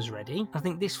 unlike Supper's Ready, I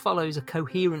think this follows a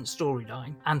coherent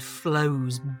storyline and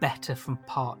flows better from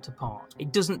part to part.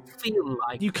 It doesn't feel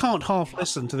like... You can't half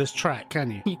listen to this track,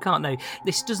 can you? You can't, no.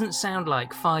 This doesn't sound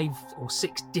like 5 or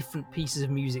 6 different pieces of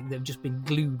music that have just been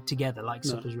glued together like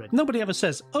Supper's Ready. Nobody ever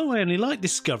says, oh, I only like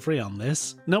Discovery on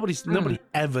this. Nobody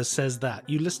ever says that.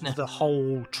 You listen to the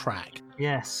whole track.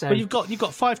 Yes, so... But you've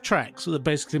got 5 tracks that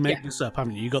basically make this up,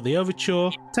 haven't you? You've got the Overture,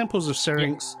 Temples of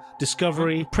Syrinx,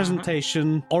 Discovery,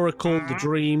 Presentation, Oracle, The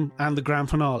Dream, and the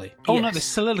grand finale. Oh no, there's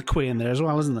soliloquy in there as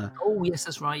well, isn't there? Oh yes,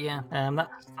 that's right, yeah.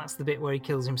 That's the bit where he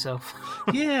kills himself.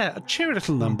 Yeah, a cheery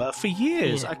little number. For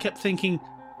years, I kept thinking,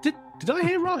 did I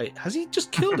hear right? Has he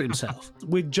just killed himself?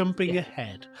 We're jumping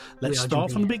ahead. Let's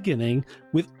start from the beginning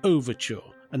with Overture.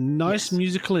 A nice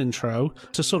musical intro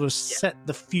to sort of set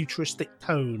the futuristic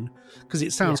tone, because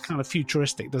it sounds kind of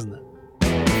futuristic, doesn't it?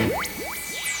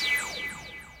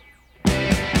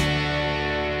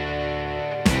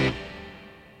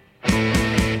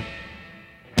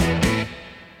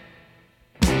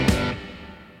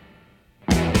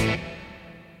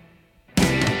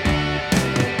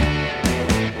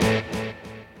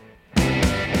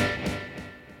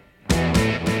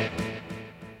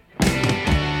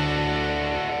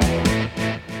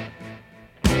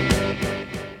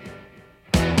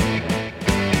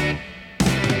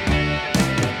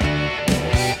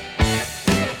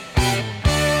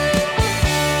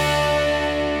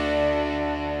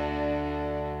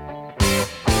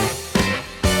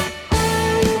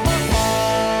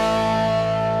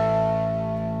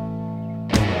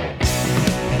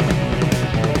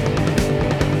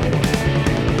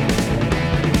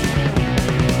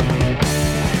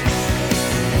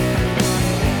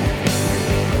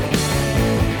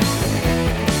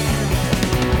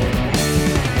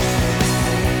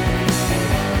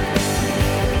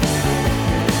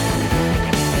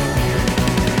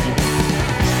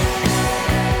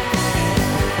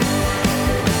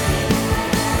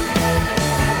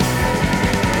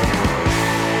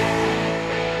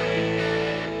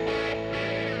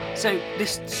 So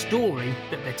this story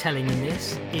that they're telling in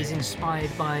this is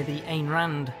inspired by the Ayn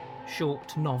Rand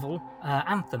short novel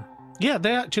Anthem. Yeah,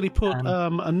 they actually put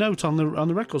a note on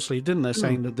the record sleeve, didn't they,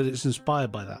 saying that it's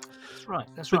inspired by that. That's right.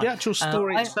 But the actual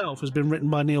story itself has been written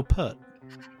by Neil Peart.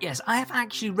 Yes, I have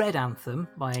actually read Anthem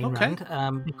by Ayn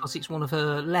Rand because it's one of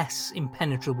her less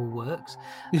impenetrable works.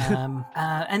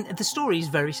 And the story is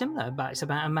very similar. It's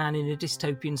about a man in a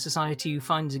dystopian society who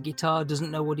finds a guitar,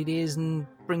 doesn't know what it is, and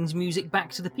brings music back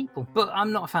to the people. But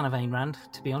I'm not a fan of Ayn Rand,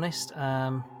 to be honest.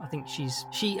 I think she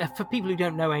for people who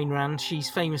don't know Ayn Rand, she's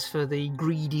famous for the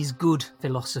greed is good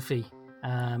philosophy.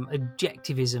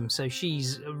 Objectivism, so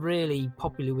she's really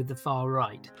popular with the far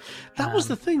right. That was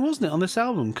the thing, wasn't it, on this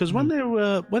album? Because when they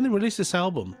released this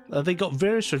album, they got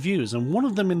various reviews, and one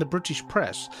of them in the British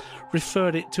press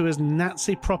referred it to as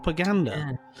Nazi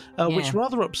propaganda, which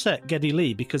rather upset Geddy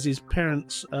Lee because his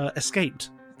parents escaped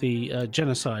the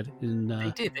genocide in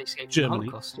they escape Germany.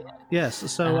 The Holocaust,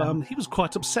 Yes, so he was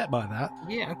quite upset by that.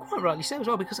 Yeah, and quite rightly so as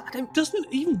well, because doesn't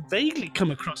even vaguely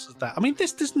come across as that. I mean,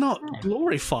 this does not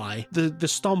glorify the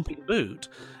stomping boot.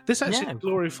 This actually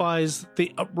glorifies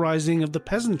the uprising of the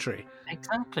peasantry.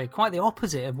 Exactly, quite the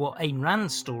opposite of what Ayn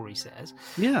Rand's story says.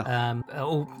 Yeah.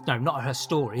 Or no, not her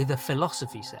story. The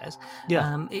philosophy says.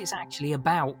 Yeah. It's actually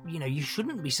about you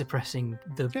shouldn't be suppressing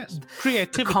the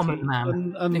creativity, the common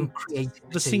man and creativity.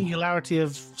 The singularity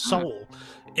of soul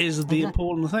is the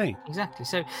important thing. Exactly.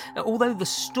 So, although the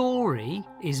story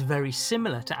is very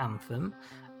similar to Anthem,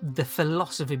 the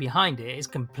philosophy behind it is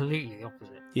completely the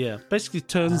opposite. Yeah, basically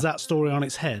turns that story on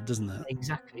its head, doesn't it?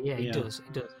 Exactly, yeah, it does.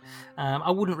 It does.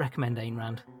 I wouldn't recommend Ayn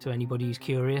Rand to anybody who's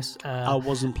curious. I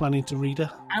wasn't planning to read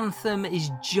her. Anthem is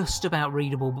just about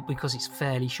readable, but because it's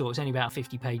fairly short, it's only about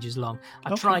 50 pages long.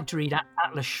 I tried to read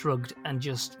Atlas Shrugged and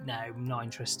just, no, not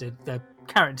interested. The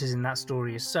characters in that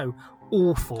story are so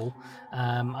awful.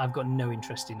 I've got no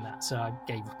interest in that, so I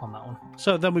gave up on that one.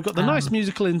 So then we've got the nice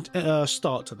musical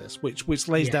start to this, which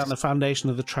lays down the foundation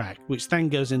of the track, which then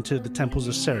goes into the Temples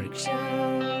of Syrinx.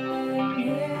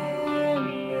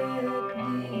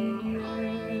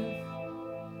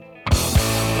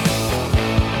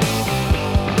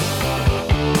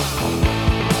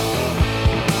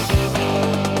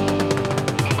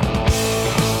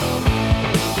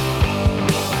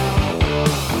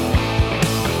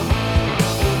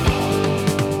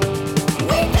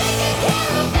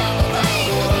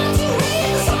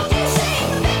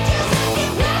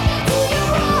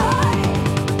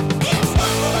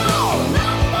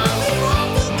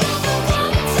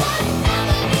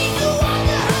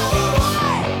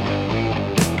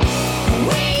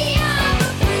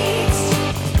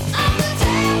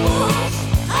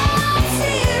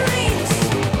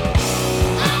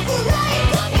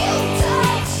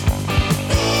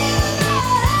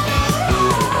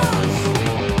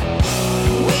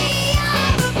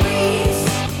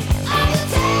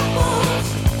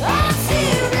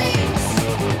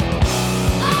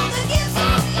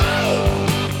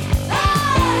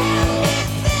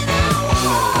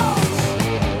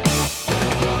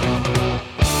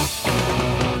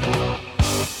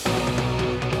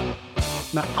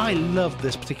 Now, I love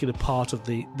this particular part of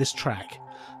this track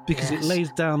because it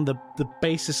lays down the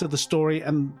basis of the story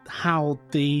and how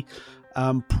the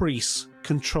priests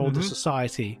control the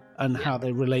society and how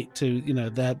they relate to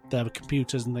their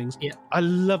computers and things. Yeah. I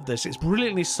love this. It's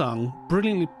brilliantly sung,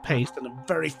 brilliantly paced, and a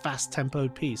very fast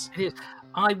tempoed piece. It is.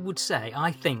 I would say,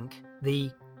 I think the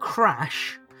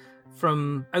crash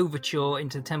from Overture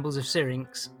into the Temples of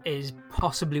Syrinx is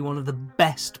possibly one of the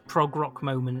best prog rock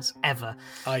moments ever.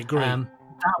 I agree.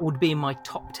 That would be in my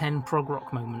top 10 prog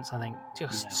rock moments, I think.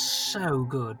 Just so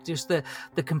good. Just the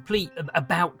complete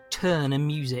about turn and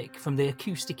music from the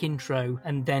acoustic intro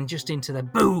and then just into the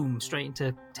boom, straight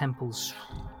into Temples.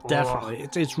 Definitely.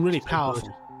 It's really powerful.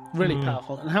 Good. Really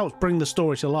powerful, and helps bring the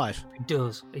story to life. It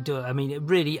does. I mean, it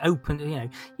really opened.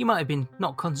 You might have been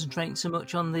not concentrating so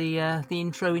much on the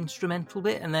intro instrumental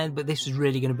bit, but this was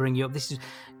really going to bring you up. This is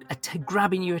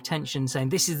grabbing your attention, saying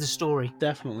this is the story.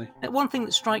 Definitely. One thing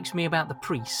that strikes me about the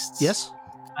priests. Yes.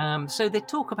 So they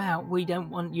talk about we don't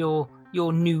want your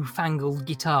newfangled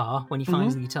guitar when he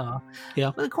finds the guitar.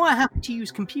 Yeah. But they're quite happy to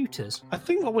use computers. I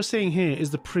think what we're seeing here is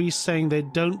the priests saying they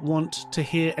don't want to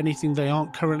hear anything they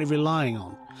aren't currently relying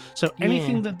on. So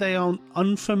anything that they are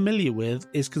unfamiliar with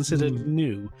is considered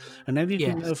new, and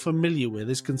anything they're familiar with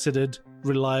is considered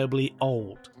reliably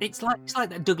old. It's like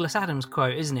that Douglas Adams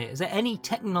quote, isn't it? Is there any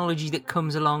technology that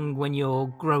comes along when you're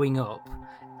growing up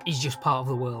is just part of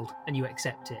the world and you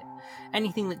accept it?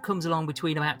 Anything that comes along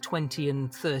between about 20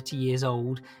 and 30 years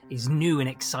old is new and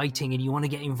exciting and you want to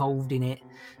get involved in it.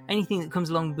 Anything that comes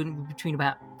along between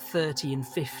about 30 and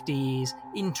 50 is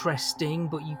interesting,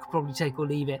 but you could probably take or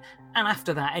leave it. And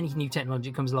after that, any new technology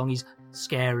that comes along is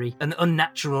scary and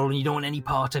unnatural and you don't want any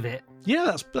part of it.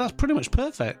 Yeah, that's pretty much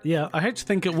perfect. Yeah, I hate to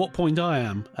think at what point I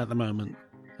am at the moment.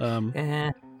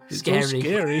 It's scary. All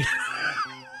scary.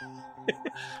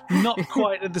 Not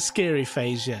quite at the scary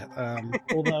phase yet.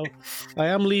 Although I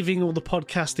am leaving all the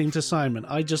podcasting to Simon.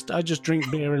 I just drink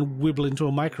beer and wibble into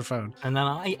a microphone, and then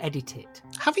I edit it.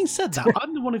 Having said that,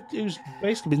 I'm the one who's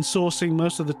basically been sourcing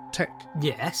most of the tech.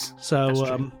 Yes.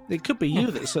 So it could be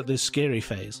you that's at this scary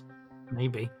phase.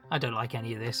 Maybe. I don't like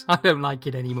any of this. I don't like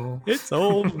it anymore. It's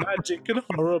all magic and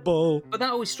horrible. But that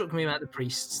always struck me about the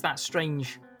priests, that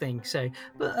strange thing. So,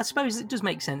 but I suppose it does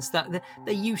make sense that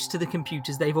they're used to the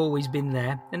computers. They've always been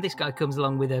there. And this guy comes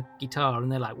along with a guitar and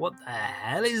they're like, what the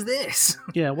hell is this?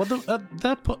 Yeah, well,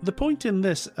 the point in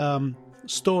this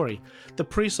story, the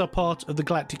priests are part of the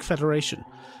Galactic Federation.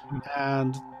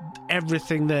 And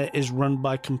everything there is run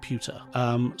by computer.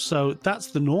 So that's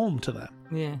the norm to them.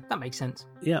 Yeah, that makes sense.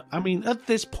 Yeah, I mean, at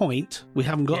this point, we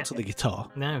haven't got to the guitar.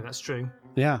 No, that's true.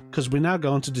 Yeah, because we now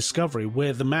go on to Discovery,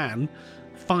 where the man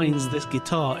finds this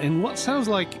guitar in what sounds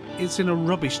like it's in a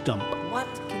rubbish dump. What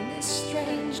can this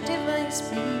strange device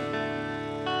be?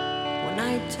 When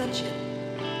I touch it,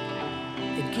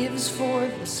 it gives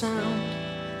forth a sound.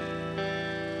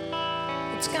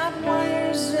 It's got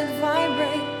wires that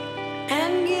vibrate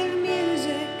and give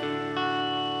music.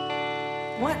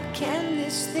 What can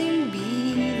this thing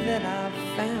be that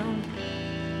I've found?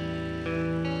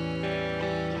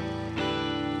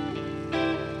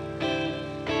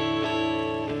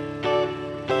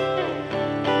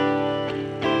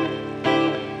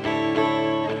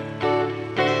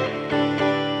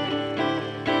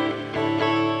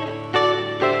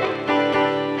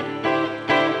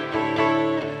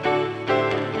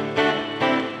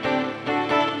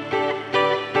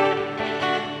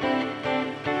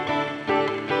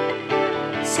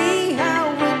 See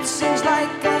how it sings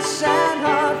like a sad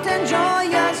heart and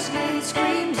joyously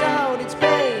screams out its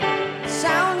pain.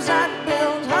 Sounds that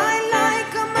build high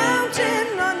like a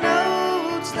mountain on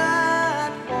notes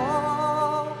that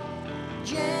fall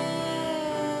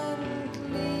gently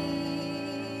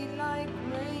like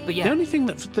rain. But yeah, The only thing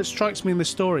that strikes me in this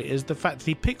story is the fact that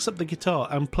he picks up the guitar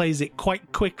and plays it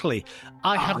quite quickly.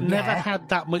 I have never yeah. had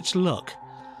that much luck.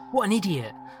 what an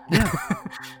idiot.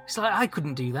 It's like, I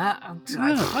couldn't do that.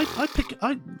 No,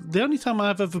 the only time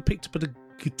I've ever picked up a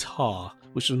guitar,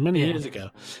 which was many years ago,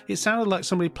 it sounded like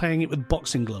somebody playing it with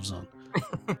boxing gloves on.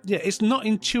 Yeah, it's not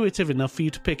intuitive enough for you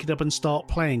to pick it up and start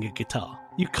playing a guitar.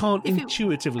 You can't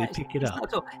intuitively pick it It's up. not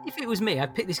at all. If it was me,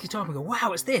 I'd pick this guitar up and go, wow,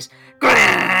 what's this?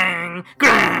 Grang!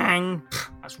 Grang! Pff,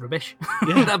 that's rubbish.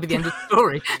 Yeah. That'd be the end of the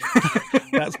story.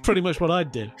 That's pretty much what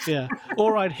I'd do. Yeah,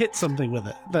 or I'd hit something with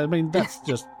it. I mean, that's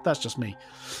just me.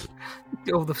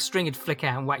 Or the string would flick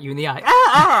out and whack you in the eye.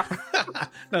 Ah!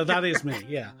 No, that is me.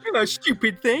 Yeah. You know,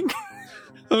 stupid thing.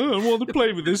 I don't want to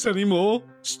play with this anymore.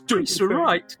 Stupid It's thing.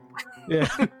 right. Yeah.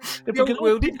 If The we could old all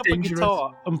world pick is up a dangerous.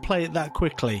 guitar and play it that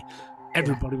quickly,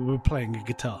 everybody would be playing a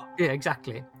guitar. Yeah,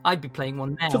 exactly. I'd be playing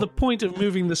one now. For the point of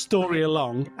moving the story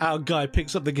along, our guy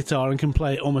picks up the guitar and can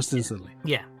play it almost instantly.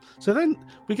 Yeah. So then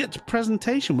we get to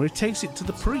presentation where he takes it to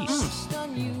the priest. Most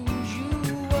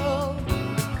unusual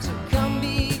to come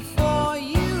before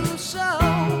you so,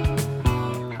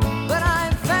 but I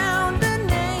found an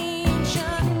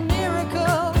ancient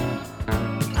miracle.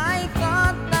 I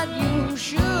thought that you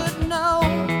should know.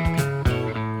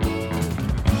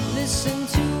 Listen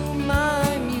to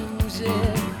my music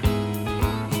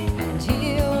and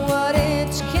hear what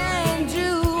it can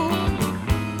do.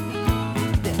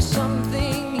 There's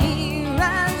something here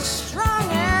as strong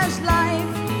as life.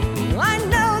 I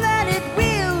know that it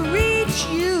will reach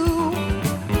you.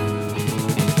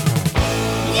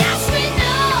 Yes, we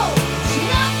know it's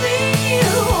nothing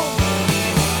new.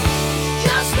 It's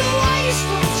just a waste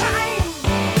of time.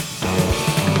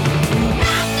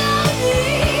 Not no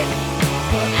need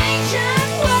for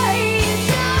ancient ways.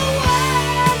 The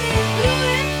world is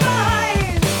doing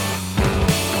fine.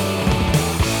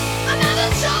 Another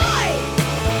toy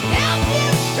help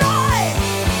destroy.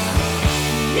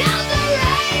 Now the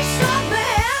race of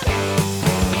man.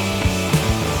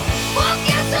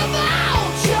 Forget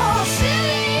about your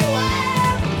silly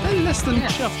web. They're less than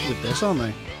chuffed with this, aren't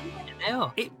they? They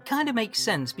are. It kind of makes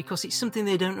sense because it's something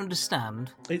they don't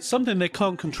understand. It's something they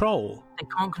can't control. They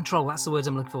can't control. That's the words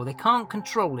I'm looking for. They can't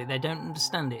control it. They don't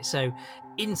understand it. So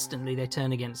instantly they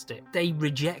turn against it. They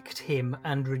reject him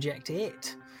and reject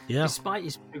it. Yeah. Despite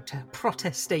his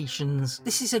protestations.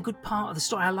 This is a good part of the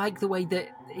story. I like the way that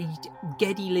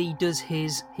Geddy Lee does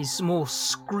his more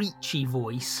screechy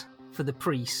voice for the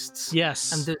priests.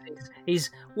 Yes. And is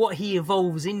what he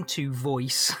evolves into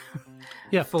voice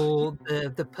Yeah. for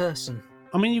the person.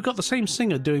 I mean, you've got the same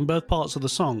singer doing both parts of the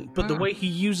song, but the way he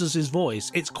uses his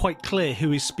voice, it's quite clear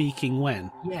who is speaking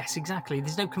when. Yes, exactly.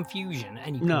 There's no confusion at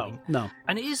any No, point. no.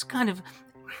 And it is kind of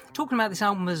talking about this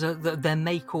album as their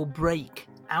make or break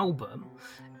album.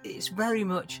 It's very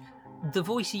much the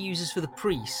voice he uses for the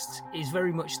Priest is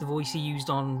very much the voice he used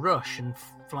on Rush and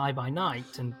Fly By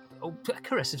Night and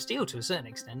Caress of Steel to a certain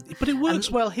extent. But it works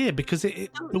well here because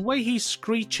the way he's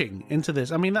screeching into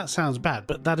this, I mean, that sounds bad,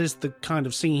 but that is the kind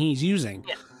of singing he's using.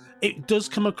 Yeah. It does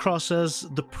come across as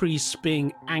the priest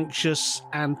being anxious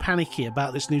and panicky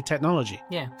about this new technology.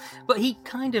 Yeah, but he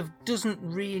kind of doesn't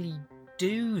really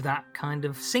do that kind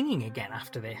of singing again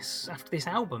after this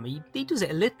album. He does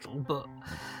it a little, but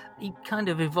he kind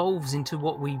of evolves into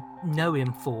what we know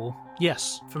him for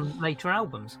Yes. from later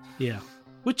albums. Yeah.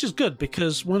 Which is good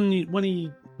because when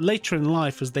he later in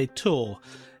life as they tour,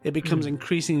 it becomes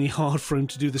increasingly hard for him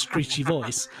to do the screechy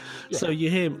voice. So you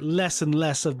hear less and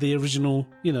less of the original,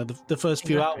 the first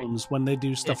few albums when they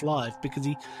do stuff live, because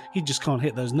he just can't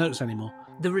hit those notes anymore.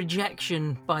 The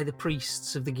rejection by the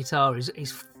priests of the guitar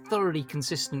is thoroughly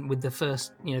consistent with the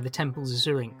first, the Temples of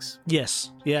Syrinx.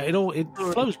 Yes, yeah, it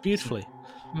flows beautifully.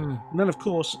 And then, of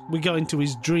course, we go into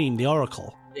his dream, the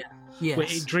Oracle. Yes. Where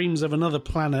he dreams of another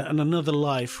planet and another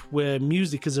life where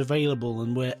music is available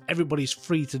and where everybody's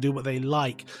free to do what they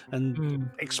like and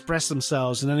express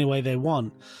themselves in any way they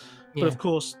want. But of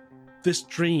course, this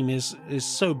dream is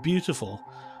so beautiful.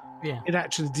 Yeah. It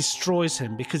actually destroys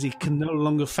him because he can no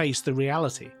longer face the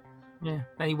reality. Yeah.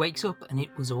 Then he wakes up and it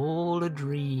was all a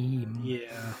dream.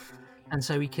 Yeah. And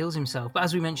so he kills himself. But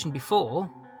as we mentioned before,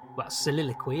 well, that's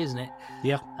soliloquy, isn't it?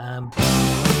 Yeah.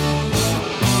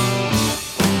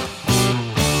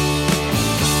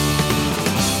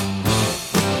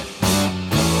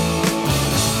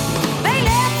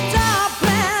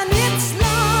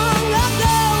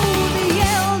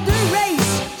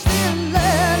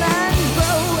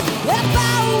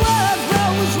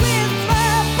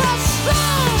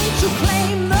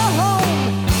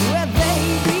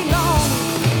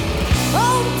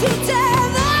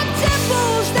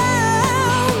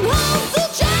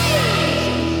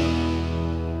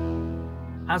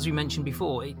 As we mentioned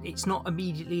before, it's not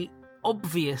immediately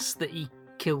obvious that he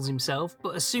kills himself,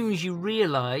 but as soon as you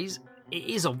realise, it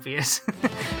is obvious.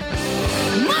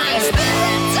 My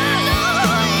spirits are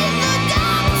low in the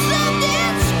depths of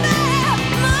despair.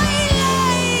 My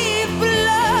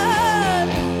lifeblood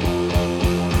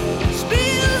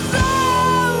spills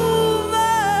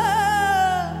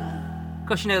over.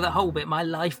 Because that whole bit, my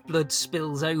lifeblood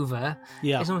spills over.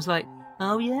 Yeah. It's almost like,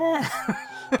 oh yeah.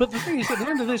 But the thing is, at the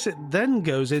end of this, it then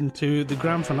goes into the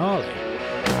grand finale.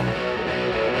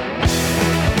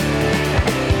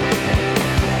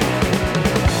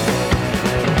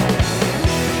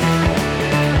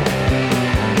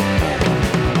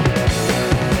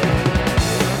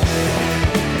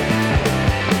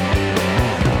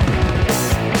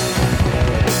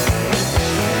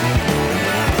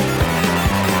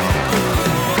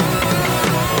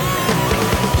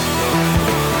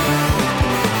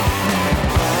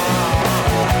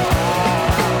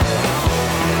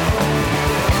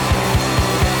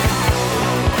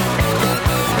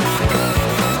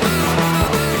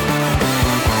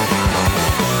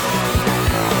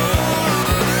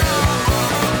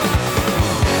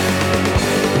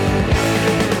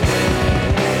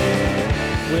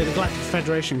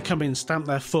 Federation come in, stamp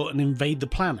their foot, and invade the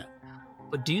planet.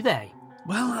 But do they?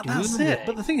 Well, that's it.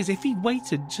 But the thing is, if he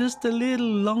waited just a little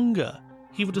longer,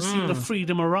 he would have seen the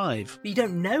freedom arrive. But you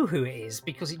don't know who it is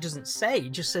because it doesn't say.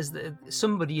 It just says that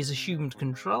somebody has assumed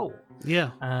control.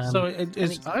 Yeah. So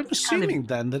I'm assuming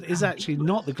then that it's actually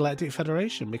not the Galactic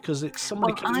Federation because it's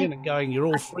somebody coming in and going, "You're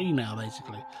all free now,"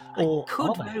 basically. Or it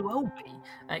could very well be.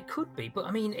 It could be, but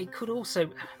I mean, it could also.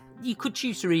 You could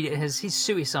choose to read it as his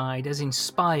suicide has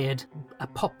inspired a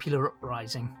popular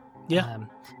uprising. Yeah.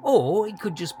 Or it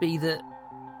could just be that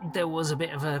there was a bit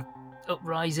of a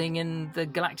uprising and the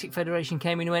Galactic Federation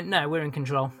came in and went, no, we're in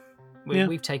control.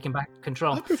 We've taken back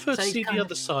control. I prefer to see the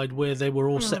other side where they were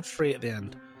all set free at the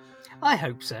end. I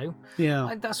hope so.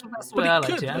 Yeah. That's the way I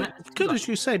like it. It could, as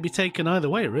you say, be taken either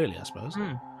way, really, I suppose.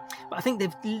 But I think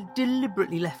they've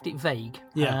deliberately left it vague.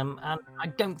 Yeah. And I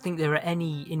don't think there are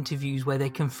any interviews where they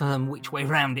confirm which way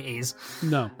round it is.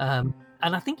 No. And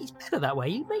I think it's better that way.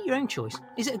 You make your own choice.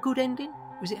 Is it a good ending?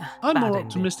 Or is it I'm more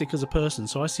optimistic as a person,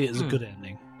 so I see it as a good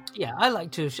ending. Yeah, I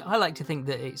like to think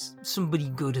that it's somebody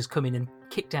good has come in and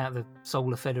kicked out the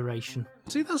Solar Federation.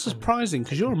 See, that's surprising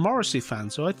because you're a Morrissey fan,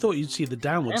 so I thought you'd see the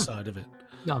downward side of it.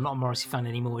 No, I'm not a Morrissey fan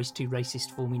anymore. He's too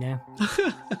racist for me now.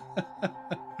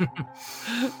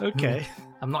 Okay.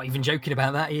 I'm not even joking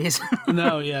about that. He is.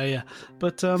 No, yeah.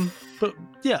 But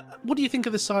yeah, what do you think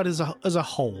of this side as a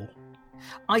whole?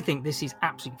 I think this is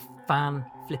absolutely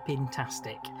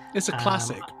fan-flipping-tastic. It's a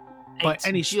classic. By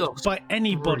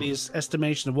anybody's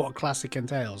estimation of what a classic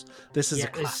entails, this is a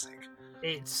classic.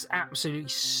 It's absolutely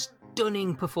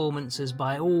stunning performances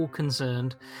by all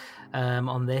concerned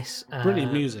on this.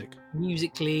 Brilliant music.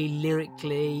 Musically,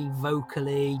 lyrically,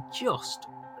 vocally,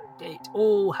 it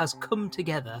all has come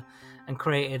together and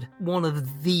created one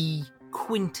of the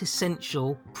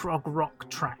quintessential prog rock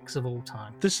tracks of all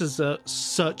time. This is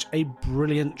such a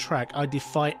brilliant track. I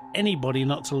defy anybody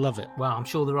not to love it. Well, I'm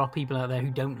sure there are people out there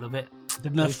who don't love it.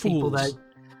 They're fools.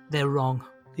 They're wrong.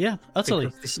 Yeah, utterly.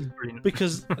 Because this is brilliant.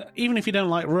 Because even if you don't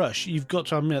like Rush, you've got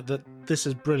to admit that this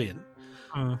is brilliant.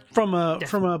 From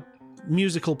a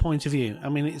musical point of view, I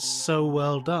mean, it's so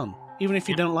well done. Even if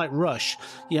you don't like Rush,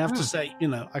 you have to say,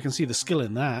 I can see the skill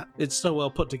in that. It's so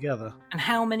well put together. And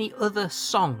how many other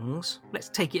songs, let's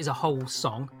take it as a whole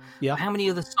song, how many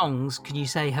other songs can you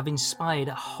say have inspired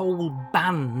a whole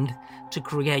band to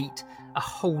create a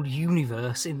whole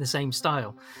universe in the same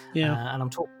style? And I'm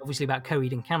talking obviously about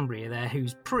Coheed and Cambria there,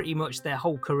 who's pretty much their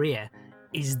whole career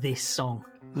is this song.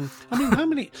 I mean,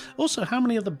 how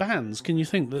many other bands can you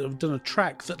think that have done a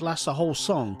track that lasts a whole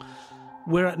song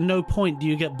where at no point do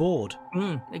you get bored?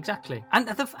 Exactly. And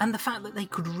the fact that they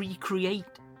could recreate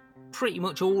pretty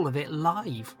much all of it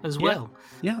live as well.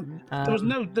 Yeah.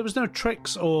 There was no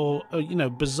tricks or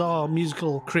bizarre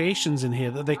musical creations in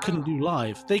here that they couldn't do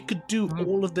live. They could do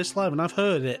all of this live, and I've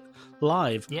heard it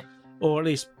live. Yeah. Or at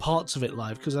least parts of it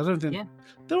live, because I don't think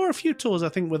there were a few tours I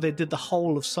think where they did the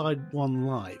whole of side one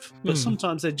live, but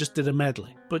sometimes they just did a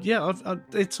medley. But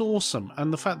it's awesome,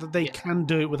 and the fact that they can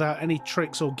do it without any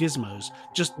tricks or gizmos,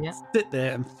 just sit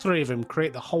there and three of them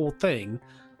create the whole thing.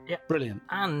 Brilliant.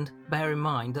 And bear in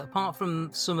mind that apart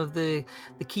from some of the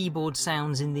keyboard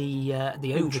sounds in the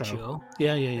overture,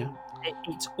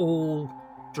 it's all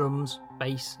drums,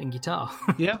 bass, and guitar.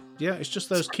 It's just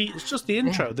those it's just the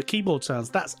intro, the keyboard sounds.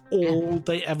 That's all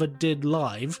they ever did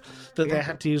live that they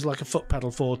had to use like a foot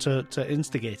pedal for to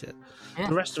instigate it.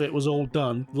 The rest of it was all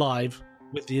done live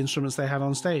with the instruments they had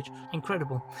on stage.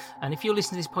 Incredible. And if you're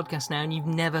listening to this podcast now and you've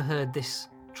never heard this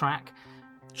track,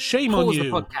 shame on you.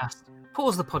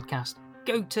 Pause the podcast.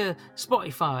 Go to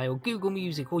Spotify or Google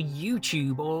Music or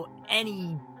YouTube or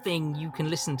anything you can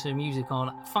listen to music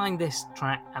on. Find this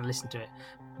track and listen to it.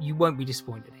 You won't be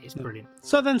disappointed. It's brilliant.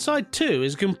 So then side 2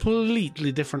 is a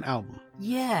completely different album.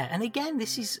 Yeah, and again,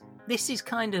 this is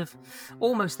kind of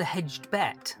almost the hedged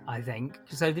bet, I think.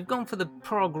 So they've gone for the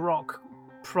prog rock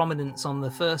prominence on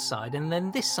the first side, and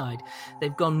then this side,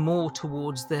 they've gone more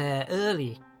towards their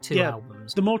early two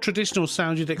albums. The more traditional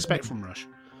sound you'd expect from Rush.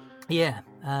 Yeah,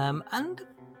 and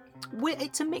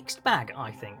it's a mixed bag, I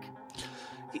think.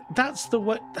 That's the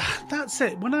way. That's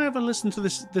it. When I ever listen to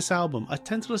this album, I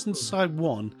tend to listen to side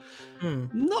 1,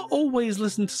 not always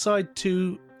listen to side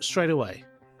 2 straight away,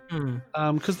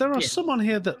 because there are some on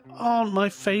here that aren't my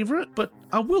favourite, but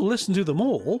I will listen to them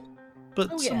all.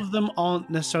 But some of them aren't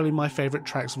necessarily my favourite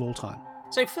tracks of all time.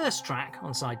 So first track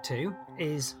on side 2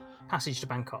 is Passage to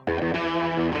Bangkok.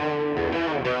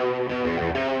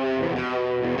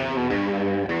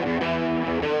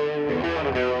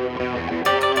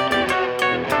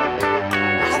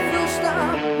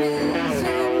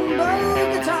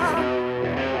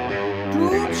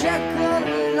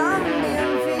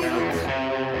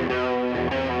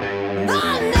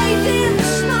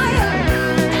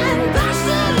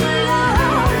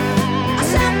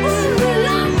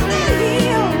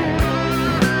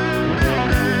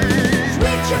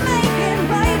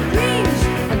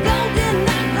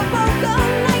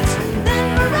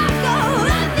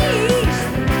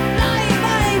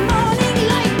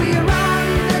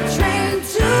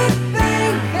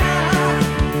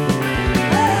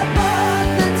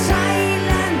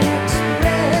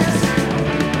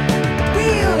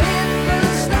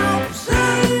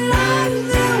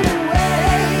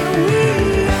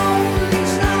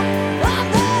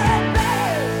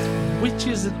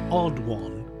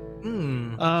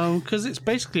 Because it's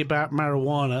basically about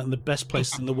marijuana and the best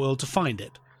place in the world to find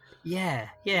it. Yeah.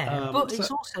 But it's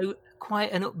also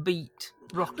quite an upbeat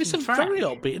rocky It's a track. very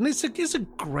upbeat, and it's a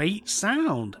great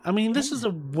sound. I mean, this is a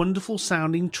wonderful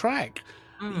sounding track.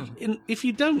 If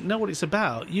you don't know what it's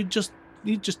about, you just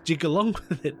jig along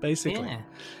with it, basically.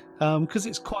 Because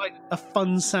it's quite a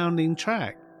fun sounding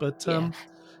track. But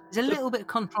there's a little bit of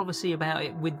controversy about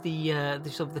it with the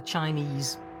sort of the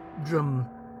Chinese drum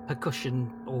percussion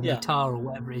or guitar or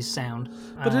whatever it is sound.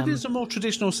 But it is a more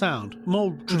traditional sound,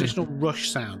 more traditional Rush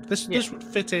sound. This would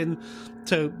fit in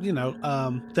to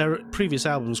their previous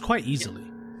albums quite easily.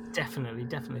 Definitely.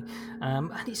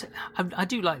 And I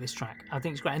do like this track. I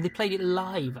think it's great, and they played it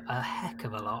live a heck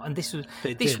of a lot. And this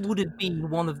would have been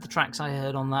one of the tracks I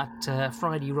heard on that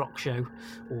Friday Rock Show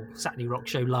or Saturday Rock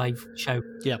Show live show.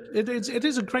 Yeah, it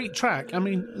is a great track. I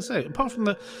mean, apart from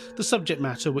the subject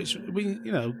matter, which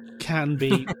can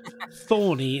be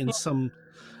thorny in some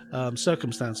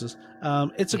circumstances,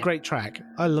 it's a great track.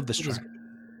 I love this track.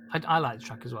 I like the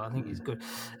track as well. I think it's good.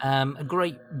 A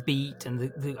great beat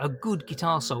and a good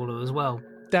guitar solo as well.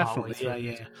 Definitely,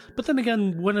 yeah. But then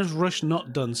again, when has Rush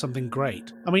not done something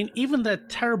great? I mean, even their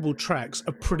terrible tracks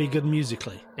are pretty good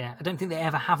musically. Yeah, I don't think they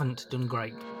ever haven't done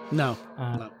great. No.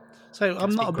 So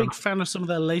I'm not a big fan of some of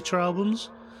their later albums,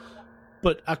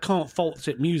 but I can't fault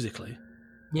it musically.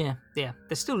 Yeah. They're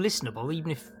still listenable,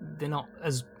 even if they're not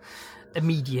as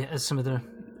immediate as some of the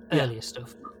earlier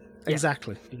stuff.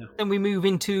 Exactly. Yeah. Then we move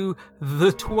into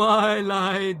the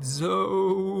Twilight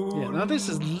Zone. Yeah. Now this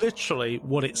is literally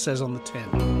what it says on the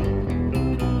tin.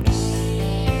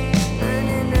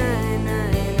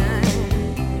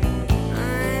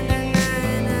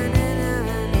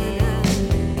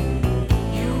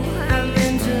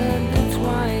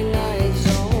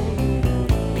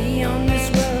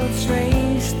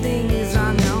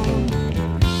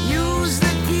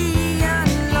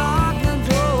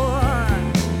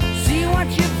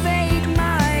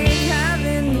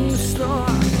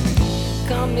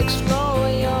 Explore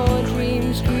your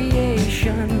dreams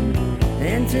creation.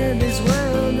 Enter this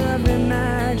world of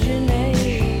imagination.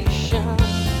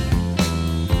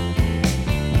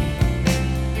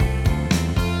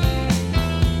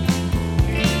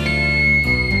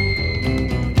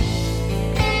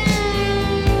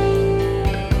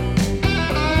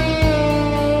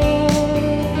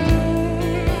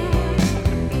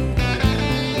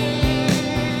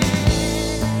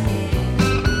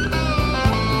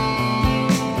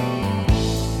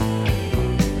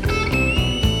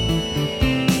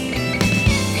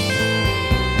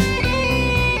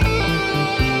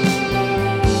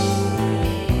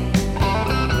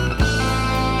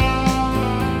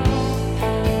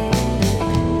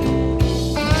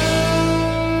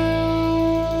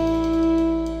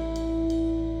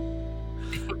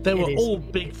 They were all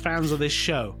big fans of this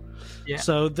show. Yeah.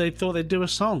 So they thought they'd do a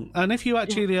song. And if you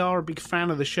actually are a big fan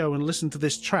of the show and listen to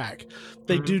this track,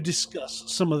 they do discuss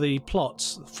some of the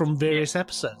plots from various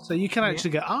episodes. So you can actually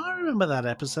go, oh, I remember that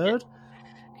episode.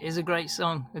 It is a great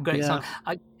song. A great song.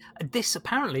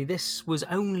 Apparently, this was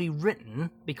only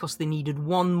written because they needed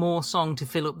one more song to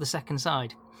fill up the second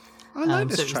side. I like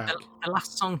this so it track. was the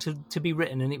last song to be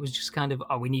written, and it was just kind of,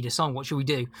 we need a song. What should we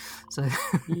do? So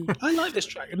I like this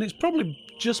track, and it's probably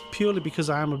just purely because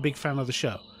I am a big fan of the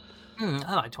show.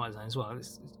 I like Twilight Zone as well.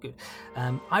 It's good.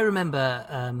 I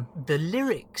remember the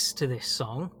lyrics to this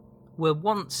song were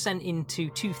once sent into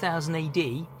 2000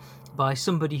 AD by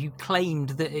somebody who claimed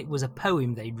that it was a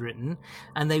poem they'd written,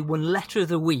 and they won Letter of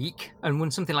the Week and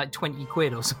won something like 20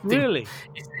 quid or something. Really?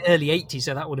 It's the early 80s,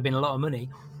 so that would have been a lot of money.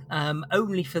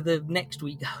 Only for the next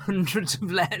week, hundreds of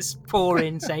letters pour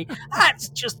in saying, that's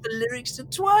just the lyrics to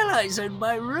Twilight Zone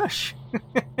by Rush.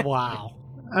 Wow.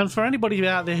 And for anybody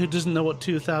out there who doesn't know what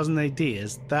 2000 AD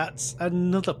is, that's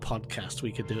another podcast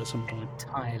we could do at some point.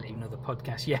 Entirely another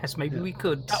podcast. Yes, maybe we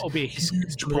could. That would be a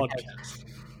huge podcast.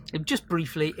 Just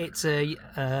briefly, it's a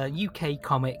UK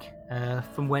comic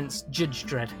from whence Judge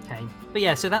Dredd came. But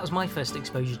yeah, so that was my first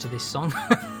exposure to this song.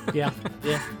 Yeah.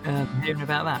 Hearing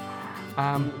about that.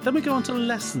 Then we go on to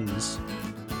lessons.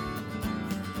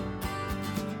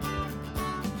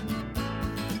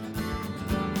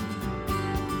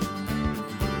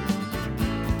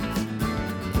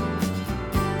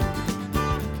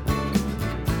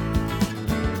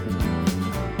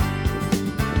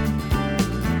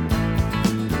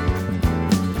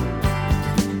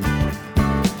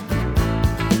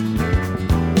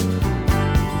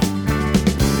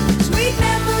 Sweet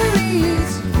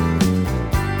memories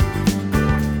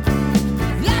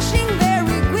flashing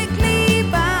very quickly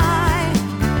by,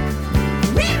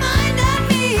 reminding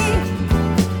me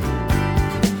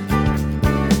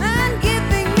and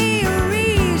giving me a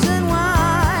reason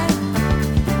why.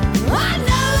 I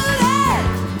know that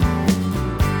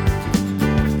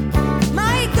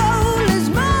my goal is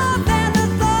more than a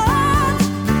thought.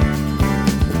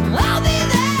 I'll be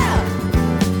there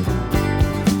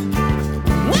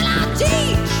when I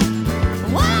teach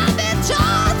what I've been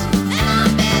taught, and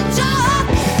I've been taught.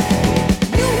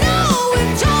 You know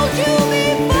we've told you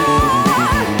before,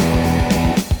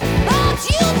 but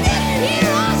you didn't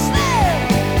hear us then.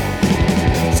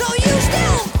 So you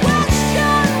still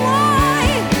question why.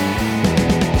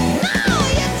 No,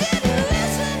 you didn't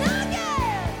listen again.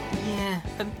 Yeah,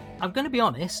 I'm going to be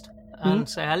honest and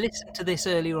say I listened to this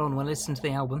earlier on when I listened to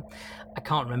the album. I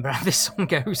can't remember how this song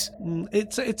goes.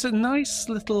 It's a nice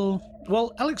little...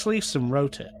 Well, Alex Lifeson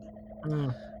wrote it.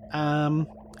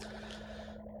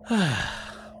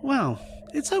 Well,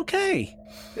 it's okay.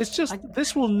 It's just...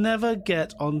 this will never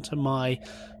get onto my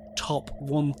top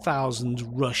 1,000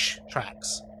 Rush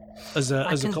tracks as a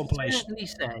I can compilation. certainly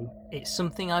say it's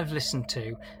something I've listened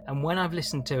to, and when I've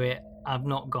listened to it, I've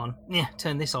not gone,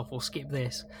 turn this off or skip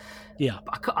this. Yeah.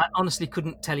 I honestly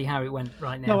couldn't tell you how it went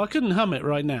right now. No, I couldn't hum it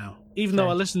right now, even though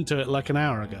I listened to it like an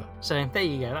hour ago. So there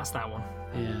you go, that's that one.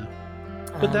 Yeah.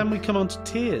 But then we come on to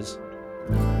Tears.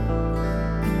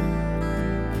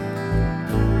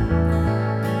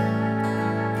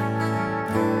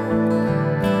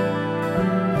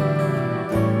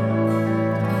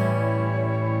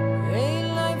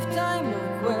 A lifetime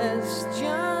of questions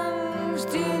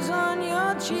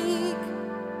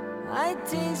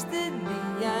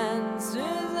the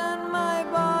answers, and my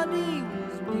body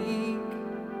was weak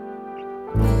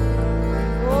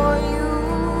for you.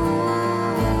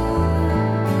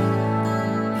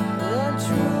 The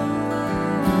truth.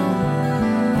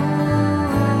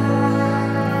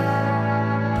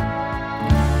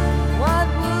 What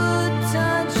would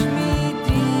touch me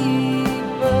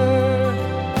deeper?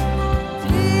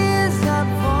 Tears that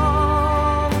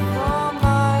fall from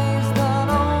eyes that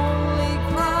only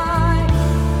cry.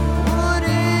 Would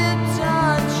it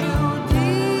touch you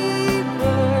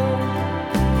deeper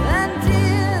than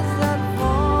tears that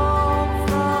fall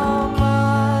from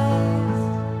eyes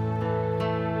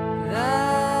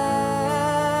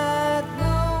that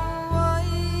know I?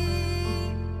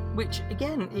 Which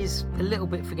again is a little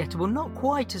bit forgettable, not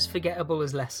quite as forgettable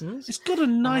as Lessons. It's got a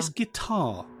nice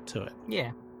guitar to it.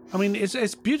 Yeah. I mean,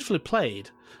 it's beautifully played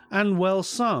and well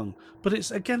sung, but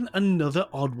it's again another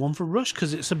odd one for Rush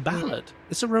because it's a ballad.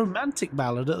 It's a romantic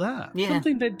ballad at that. Yeah.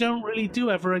 Something they don't really do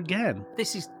ever again.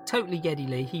 This is totally Geddy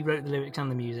Lee. He wrote the lyrics and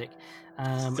the music.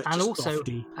 Such And a also,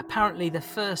 softie. apparently, the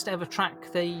first ever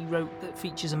track they wrote that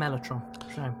features a Mellotron.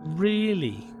 So,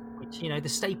 Really? which, the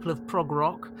staple of prog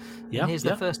rock. Yeah, And here's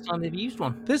yeah. the first time they've used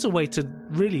one. There's a way to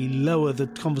really lower the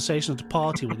conversation at a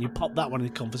party when you pop that one in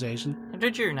conversation.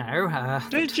 Did you know?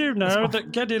 Did you know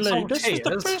that Geddy Lee, this is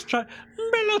the Tears. first track,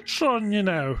 Mellotron, you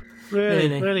know.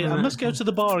 Really, Really? I must go to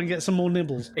the bar and get some more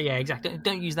nibbles. Yeah, exactly.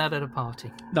 Don't use that at a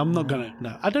party. No, I'm not going to.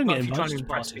 No, I don't Not get if you're trying invited to to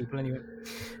impress parties. people anyway.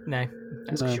 No,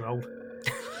 that's No. because you're old.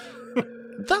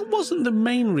 That wasn't the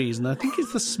main reason. I think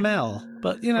it's the smell.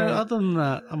 But, other than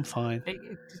that, I'm fine. It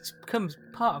becomes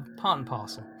part and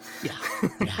parcel.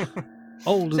 Yeah.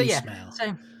 Old So and yeah, smell.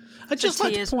 so I'd just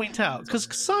like to Tears. point out, because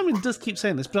Simon does keep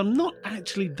saying this, but I'm not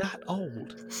actually that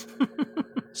old.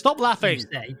 Stop laughing. you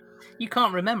say you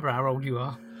can't remember how old you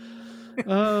are.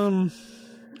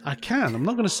 I can. I'm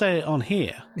not going to say it on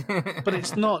here, but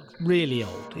it's not really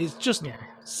old. It's just Yeah.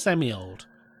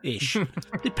 semi-old-ish,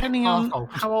 depending on Half old.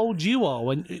 how old you are,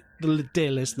 the dear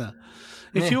listener.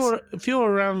 If Yes. you're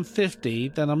around 50,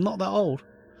 then I'm not that old.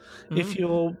 If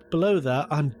you're below that,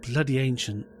 I'm bloody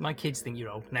ancient. My kids think you're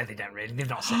old. No, they don't really. They've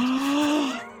not said.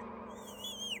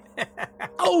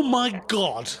 Oh my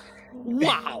god!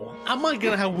 Wow! Am I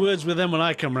going to have words with them when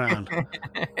I come round?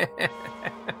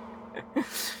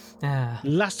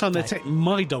 Last time they take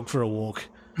my dog for a walk.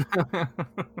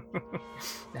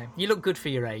 No, you look good for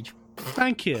your age.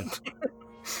 Thank you.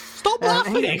 Stop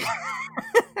laughing!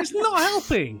 It's not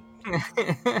helping.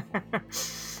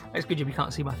 It's good you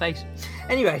can't see my face.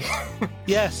 Anyway,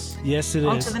 Yes, it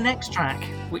on is. to the next track,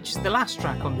 which is the last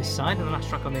track on this side and the last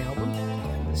track on the album.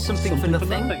 Something for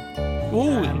Nothing.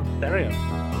 Ooh, there we go.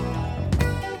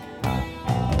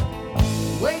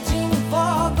 Waiting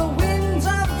for the winds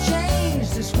of change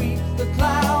to sweep the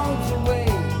clouds away.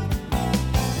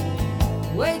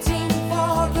 Waiting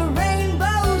for the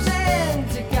rainbow's end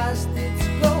to cast its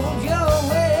gold your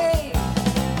way.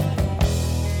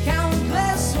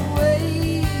 Countless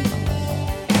away.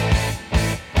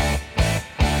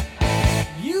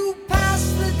 You pass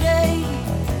the day.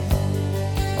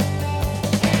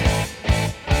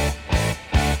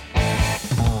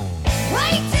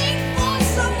 Waiting for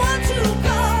someone to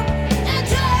come and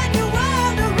turn your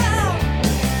world around.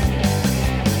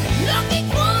 Looking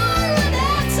for an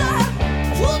answer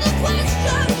to the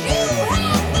questions you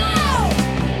have found.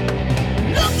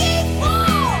 Looking for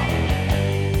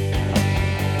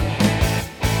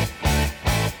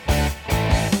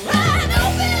an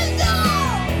open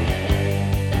door.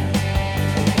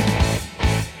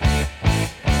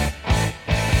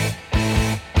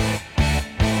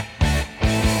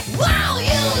 Wow,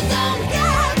 you don't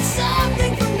get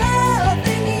something for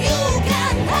nothing. You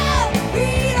can have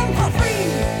freedom for free.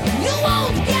 You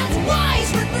won't get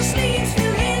wise with the sleep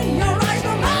still in your eyes,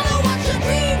 no matter what your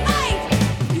dream might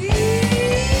be.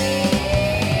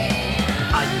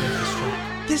 I love this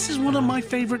track. This is one of my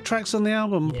favourite tracks on the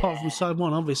album, apart from side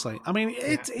one, obviously. I mean,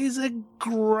 it is a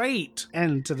great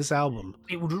end to this album.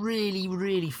 It would really,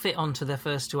 really fit onto their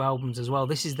first two albums as well.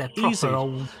 This is their proper Easy.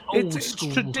 old It's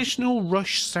school. traditional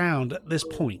Rush sound at this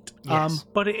point. Yes.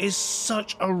 But it is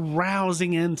such a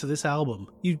rousing end to this album.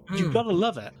 You've got to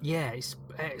love it. Yeah, it's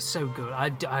so good. I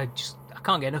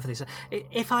can't get enough of this.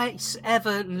 If I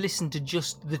ever listen to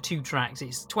just the two tracks,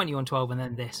 it's 2112 and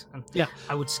then this. And Yeah.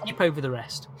 I would skip over the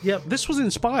rest. Yeah, this was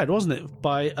inspired, wasn't it,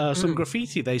 by some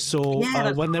graffiti they saw Yeah,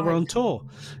 that's when they were on right. tour.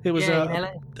 It was Yeah, in LA.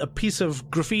 a piece of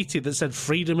graffiti that said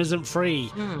 "Freedom isn't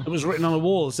free." It was written on a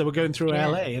wall as they were going through Yeah.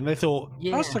 LA, and they thought,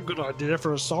 "That's Yeah. a good idea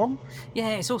for a song." Yeah,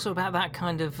 it's also about that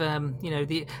kind of,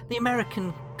 the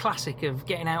American classic of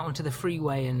getting out onto the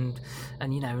freeway and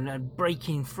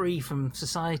breaking free from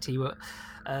society. But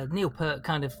Neil Peart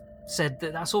kind of said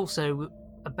that that's also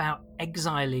about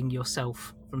exiling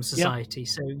yourself from society.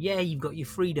 So yeah, you've got your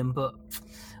freedom, but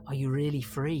are you really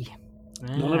free?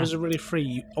 None of us are really free.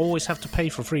 You always have to pay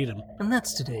for freedom. And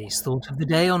that's today's Thought of the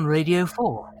Day on Radio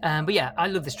 4. But yeah, I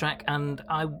love this track, and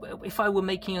if I were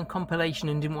making a compilation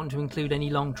and didn't want to include any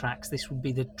long tracks, this would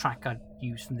be the track I'd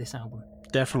use from this album.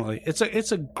 Definitely.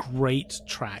 It's a great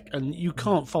track, and you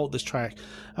can't fault this track.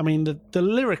 I mean, the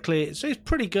lyrically, it's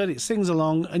pretty good. It sings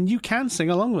along, and you can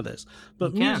sing along with this.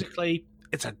 But musically,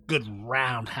 it's a good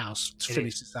roundhouse to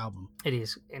finish this album. It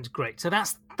is. It's great. So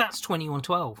that's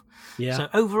 2112. Yeah. So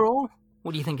overall,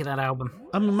 what do you think of that album?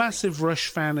 I'm a massive Rush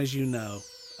fan, as you know.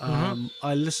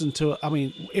 I listen to it. I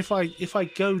mean, if I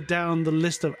go down the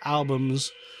list of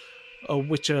albums,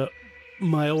 which are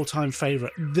my all-time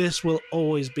favorite, this will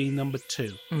always be number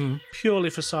 2, purely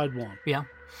for side 1. Yeah.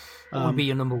 What would be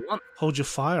your number 1? Hold Your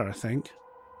Fire, I think.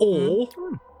 Or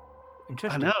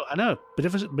interesting. I know. Bit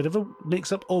of a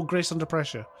mix-up. Or Grace Under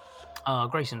Pressure.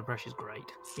 Grace Under Pressure is great.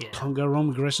 Yeah. Can't go wrong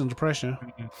with Grace Under Pressure.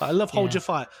 I love Hold Your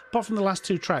Fire, apart from the last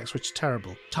 2 tracks, which are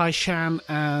terrible. Tai Shan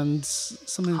and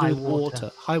something to do with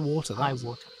water. High Water. High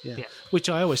Water. Yeah. Which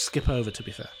I always skip over, to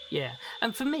be fair. Yeah.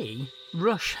 And for me,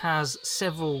 Rush has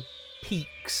several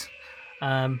peaks.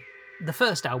 The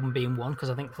first album being one, because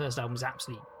I think the first album was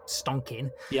absolutely stonking.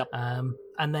 Yep.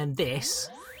 And then this,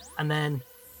 and then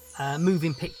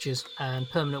Moving Pictures and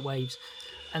Permanent Waves.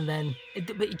 And then it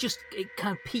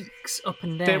kind of peaks up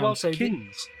and down. Farewell to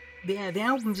Kings. The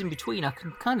albums in between I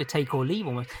can kind of take or leave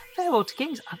almost. Farewell to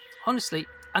Kings. Honestly,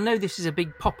 I know this is a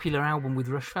big popular album with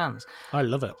Rush fans. I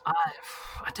love it.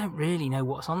 I don't really know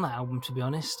what's on that album, to be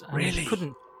honest. Really?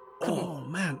 Oh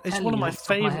man, it's one of my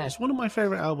favorites. It's one of my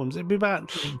favorite albums. It'd be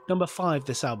about number 5.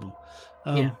 This album.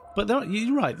 But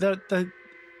you're right. The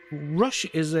Rush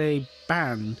is a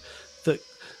band that,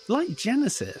 like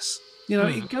Genesis.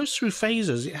 It goes through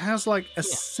phases. It has like a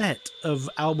set of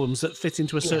albums that fit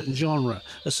into a certain genre,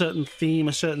 a certain theme,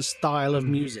 a certain style of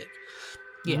music.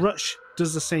 Yeah. Rush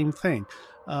does the same thing.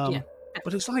 But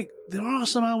it's like there are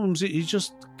some albums that you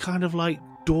just kind of like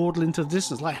dawdle into the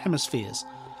distance, like Hemispheres.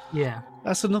 Yeah.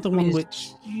 That's another one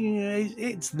which,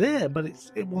 it's there, but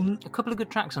it wasn't. A couple of good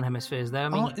tracks on Hemispheres there. I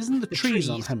mean, isn't the trees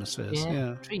on Hemispheres?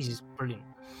 Yeah. Trees is brilliant.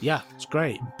 Yeah, it's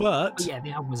great. But the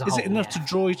album as a is whole, it enough to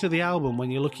draw you to the album when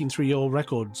you're looking through your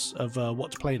records of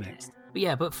what to play next?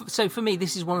 But so for me,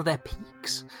 this is one of their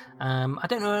peaks. I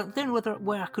don't know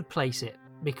where I could place it,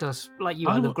 because like you,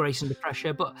 I love Grace Under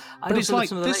Pressure, but it's like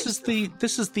this is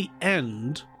the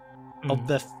end of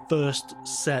their first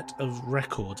set of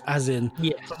records, as in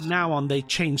from now on they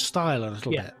change style a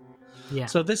little bit. Yeah.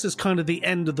 So this is kind of the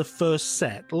end of the first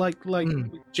set. Like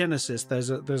with Genesis, there's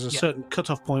a certain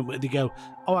cutoff point where they go,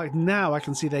 now I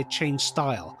can see they change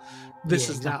style. This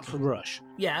is that for Rush.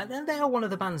 Yeah, they are one of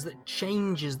the bands that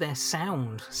changes their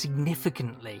sound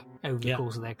significantly over the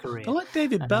course of their career. I like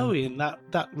David Bowie in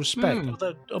that respect.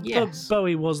 Although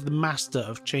Bowie was the master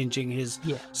of changing his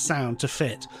sound to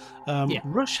fit.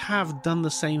 Rush have done the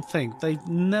same thing. They've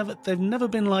never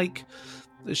been like,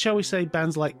 shall we say,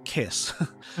 bands like Kiss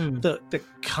that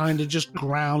kind of just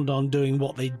ground on doing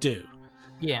what they do.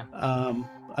 Yeah.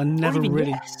 And never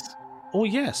really.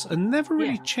 And never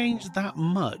really changed that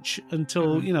much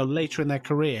until later in their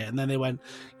career, and then they went,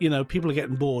 people are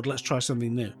getting bored, let's try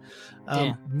something new.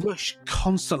 Rush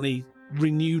constantly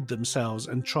renewed themselves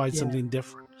and tried something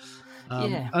different.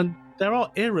 And there are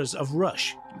eras of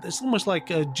Rush. It's almost like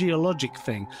a geologic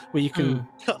thing where you can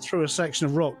cut through a section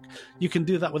of rock. You can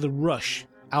do that with the Rush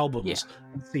albums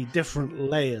and see different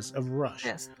layers of Rush.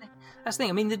 Yes. That's the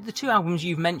thing. I mean, the 2 albums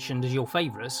you've mentioned as your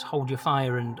favourites, Hold Your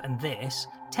Fire and this,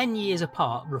 10 years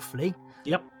apart, roughly.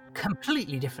 Yep.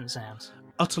 Completely different sounds.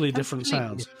 Utterly different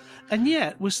sounds. And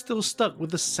yet, we're still stuck with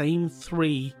the same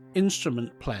 3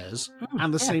 instrument players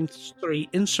and the same 3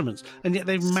 instruments. And yet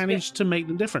they've managed to make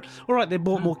them different. All right, they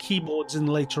bought more keyboards in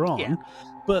later on,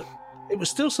 but it was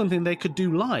still something they could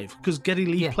do live, because Geddy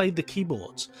Lee played the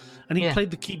keyboards. And he played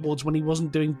the keyboards when he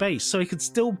wasn't doing bass. So he could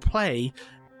still play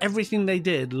everything they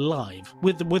did live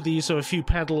with the use of a few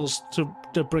pedals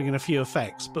to bring in a few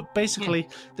effects, but basically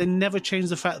they never changed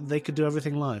the fact that they could do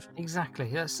everything live.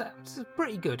 That's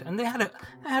pretty good, and they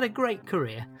had a great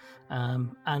career.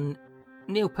 And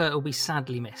Neil Peart will be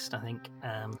sadly missed, I think.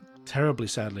 Terribly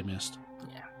sadly missed.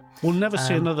 Yeah, we'll never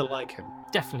see another like him.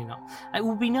 Definitely not. It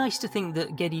would be nice to think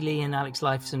that Geddy Lee and Alex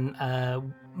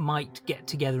Lifeson might get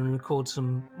together and record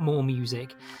some more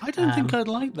music. I don't think I'd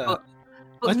like that.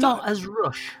 But not as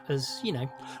Rush as,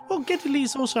 Well, Geddy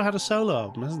Lee's also had a solo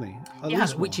album, hasn't he? He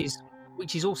has, which is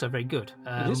which is also very good.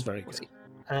 It is very good.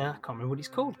 I can't remember what it's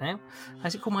called now.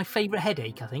 Is it called My Favourite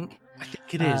Headache, I think? I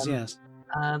think it is, yes.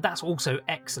 That's also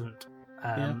excellent.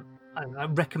 I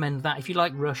recommend that. If you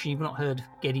like Rush and you've not heard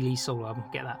Geddy Lee's solo album,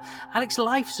 get that. Alex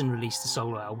Lifeson released a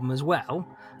solo album as well.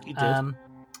 He did.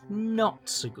 Not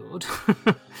so good.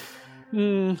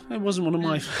 It wasn't one of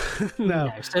my...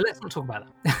 no. So let's not talk about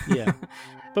that. Yeah.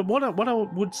 But what I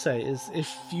would say is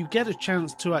if you get a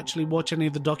chance to actually watch any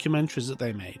of the documentaries that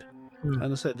they made, and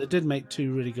I said they did make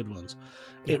 2 really good ones,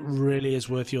 it really is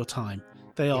worth your time.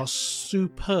 They are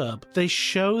superb. They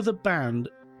show the band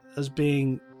as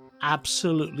being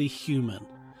absolutely human.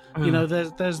 You know,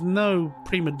 there's no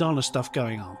prima donna stuff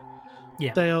going on.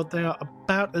 Yeah. They are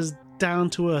about as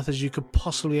down to earth as you could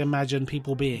possibly imagine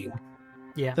people being.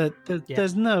 Yeah.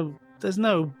 There's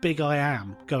no big I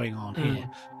am going on here.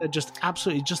 They're just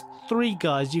absolutely just 3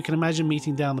 guys you can imagine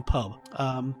meeting down the pub.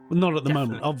 Not at the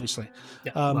moment, obviously.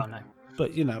 Yeah. Well, no.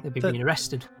 But you know, they'd be being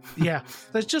arrested. Yeah.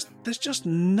 There's just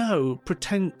no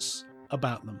pretense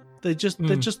about them. They're just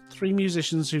 3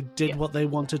 musicians who did what they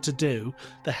wanted to do.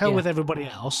 The hell with everybody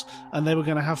else, and they were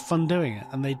going to have fun doing it,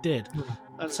 and they did.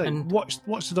 And watch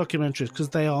the documentaries because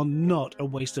they are not a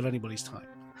waste of anybody's time.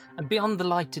 And Beyond the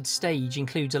Lighted Stage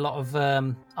includes a lot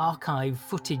of archive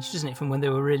footage, doesn't it, from when they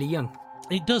were really young?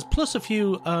 It does, plus a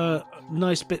few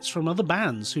nice bits from other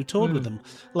bands who toured with them,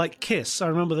 like Kiss. I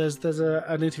remember there's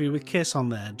an interview with Kiss on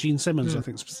there, Gene Simmons, I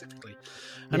think specifically,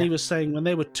 and he was saying when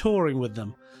they were touring with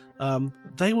them,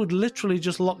 they would literally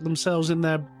just lock themselves in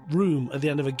their room at the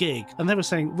end of a gig, and they were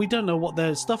saying we don't know what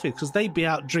their stuff is because they'd be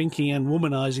out drinking and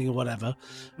womanizing or whatever,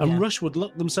 and Rush would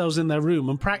lock themselves in their room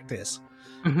and practice.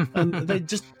 And they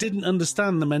just didn't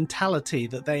understand the mentality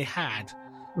that they had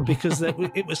because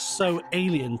it was so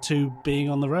alien to being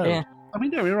on the road. Yeah. I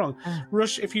mean, don't get me wrong.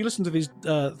 Rush, if you listen to these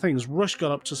things, Rush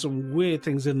got up to some weird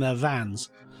things in their vans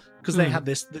because they had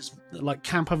this like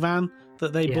camper van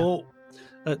that they bought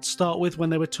at start with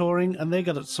when they were touring, and they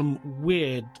got some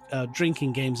weird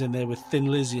drinking games in there with Thin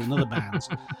Lizzy and other bands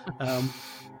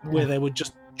where they would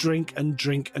just drink and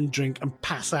drink and drink and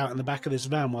pass out in the back of this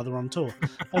van while they're on tour.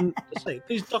 And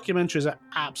these documentaries are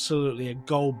absolutely a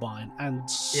gold mine and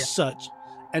such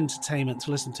entertainment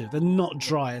to listen to. They're not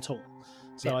dry at all.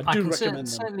 So I do recommend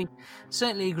them.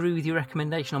 Certainly agree with your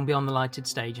recommendation on Beyond the Lighted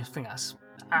Stage. I think that's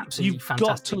absolutely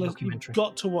fantastic documentary. You've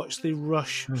got to watch the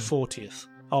Rush 40th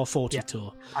or 40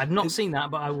 tour. I've not seen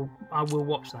that, but I will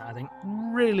watch that, I think.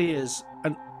 Really is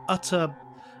an utter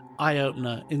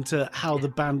eye-opener into how the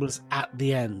band was at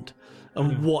the end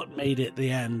and what made it the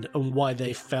end and why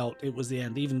they felt it was the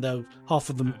end, even though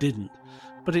half of them didn't.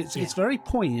 But it's very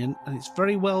poignant and it's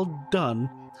very well done.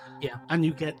 Yeah. And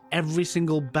you get every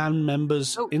single band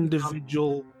member's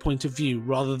individual point of view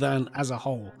rather than as a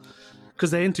whole, because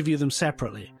they interview them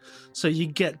separately. So you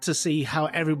get to see how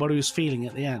everybody was feeling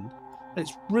at the end.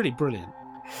 It's really brilliant.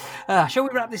 Shall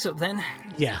we wrap this up then?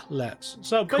 Yeah, let's.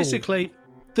 So basically,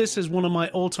 this is one of my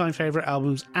all-time favourite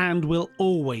albums and will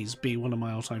always be one of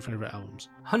my all-time favourite albums.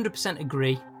 100%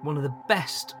 agree. One of the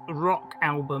best rock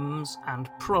albums and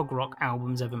prog rock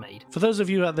albums ever made. For those of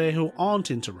you out there who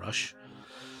aren't into Rush,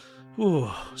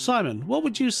 Simon, what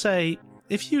would you say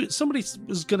if somebody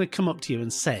was going to come up to you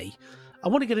and say, I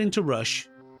want to get into Rush,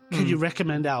 can you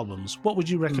recommend albums? What would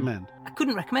you recommend? I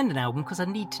couldn't recommend an album because I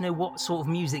need to know what sort of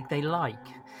music they like.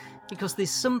 Because there's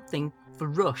something for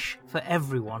Rush for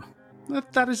everyone.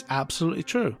 That is absolutely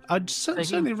true. I'd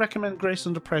certainly recommend Grace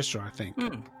Under Pressure, I think.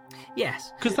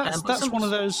 Yes. Because that's one of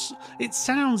those... It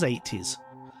sounds 80s.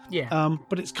 Yeah.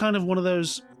 But it's kind of one of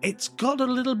those... It's got a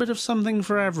little bit of something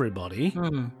for everybody.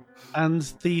 And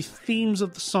the themes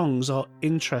of the songs are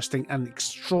interesting and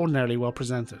extraordinarily well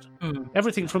presented.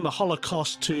 Everything from the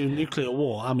Holocaust to nuclear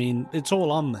war, I mean, it's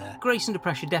all on there. Grace Under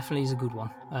Pressure definitely is a good one.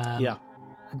 Yeah.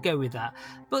 I'd go with that.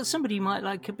 But somebody might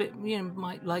like a bit,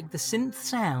 might like the synth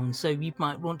sound, so you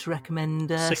might want to recommend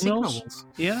Signals.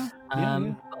 Yeah.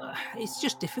 It's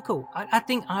just difficult.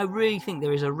 I really think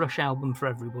there is a Rush album for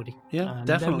everybody. Yeah,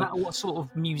 definitely. No matter what sort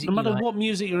of music No matter you like. what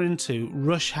music you're into,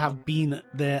 Rush have been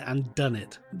there and done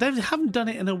it. They haven't done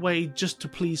it in a way just to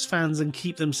please fans and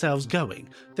keep themselves going.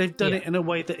 They've done it in a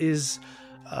way that is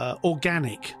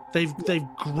organic. They've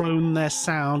grown their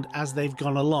sound as they've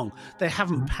gone along. They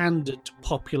haven't pandered to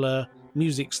popular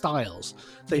music styles.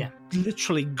 They've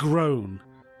literally grown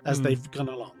as they've gone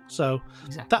along. So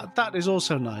that is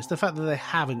also nice. The fact that they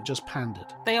haven't just pandered.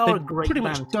 They've a great pretty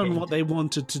band much done what they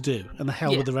wanted to do, and the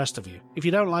hell with the rest of you. If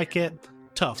you don't like it,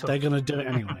 tough. They're going to do it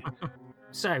anyway.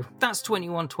 So that's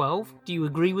 2112. Do you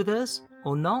agree with us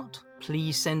or not?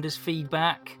 Please send us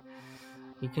feedback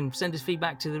You can send us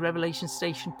feedback to the Revelation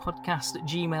Station podcast at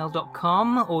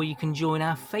gmail.com, or you can join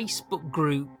our Facebook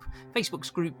group. Facebook's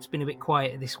group's been a bit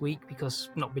quiet this week because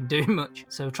I've not been doing much,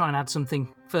 so try and add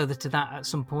something further to that at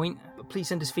some point. But please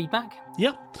send us feedback.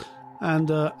 Yep. And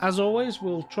as always,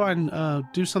 we'll try and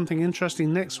do something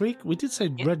interesting next week. We did say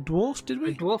Red Dwarf, did we?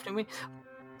 Red Dwarf, didn't we?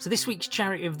 So this week's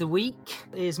charity of the week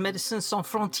is Médecins Sans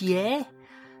Frontières.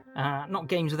 Not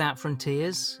Games Without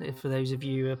Frontiers, for those of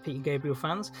you Peter Gabriel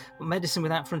fans, but Medicine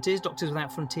Without Frontiers, Doctors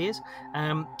Without Frontiers,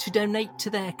 to donate to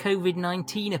their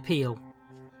COVID-19 appeal.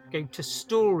 Go to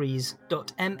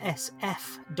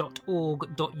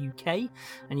stories.msf.org.uk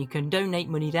and you can donate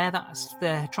money there.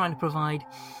 They're trying to provide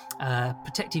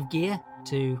protective gear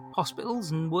to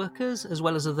hospitals and workers, as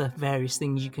well as other various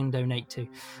things you can donate to.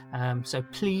 So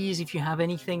please, if you have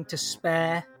anything to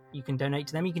spare, you can donate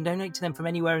to them. You can donate to them from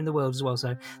anywhere in the world as well. So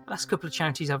the last couple of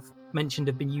charities I've mentioned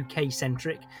have been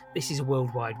UK-centric. This is a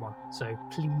worldwide one. So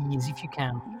please, if you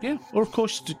can. Yeah, or of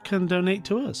course you can donate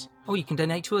to us. Or you can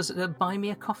donate to us at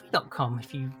buymeacoffee.com.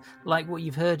 If you like what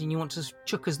you've heard and you want to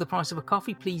chuck us the price of a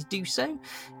coffee, please do so.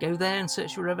 Go there and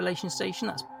search for Revelation Station.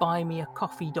 That's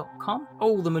buymeacoffee.com.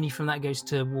 All the money from that goes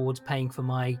towards paying for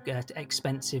my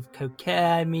expensive cocaine.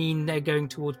 I mean, they're going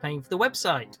towards paying for the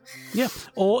website. Yeah,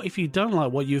 or if you don't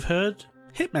like what you've heard,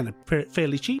 Hitmen are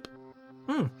fairly cheap.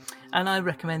 And I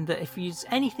recommend that if there's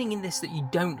anything in this that you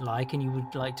don't like and you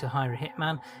would like to hire a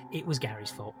hitman, it was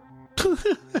Gary's fault.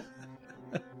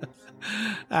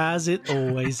 As it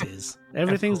always is.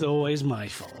 Everything's always my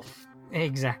fault.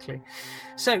 Exactly.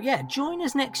 So, yeah, join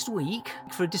us next week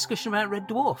for a discussion about Red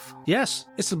Dwarf. Yes,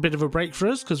 it's a bit of a break for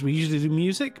us because we usually do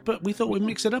music, but we thought we'd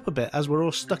mix it up a bit as we're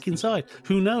all stuck inside.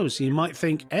 Who knows? You might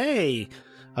think, hey,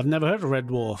 I've never heard of Red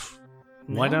Dwarf.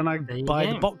 Why don't I buy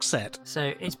the box set?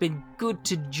 So it's been good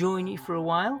to join you for a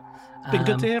while. It's been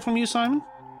good to hear from you, Simon.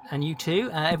 And you too.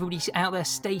 Everybody out there,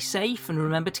 stay safe and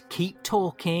remember to keep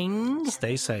talking.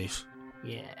 Stay safe.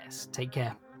 Yes. Take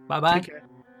care. Bye-bye. Take care.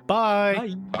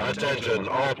 Bye. Attention,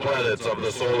 all planets of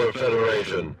the Solar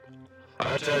Federation.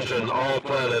 Attention, all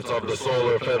planets of the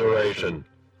Solar Federation.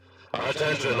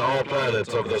 Attention, all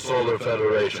planets of the Solar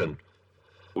Federation.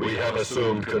 We have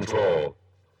assumed control.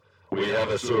 We have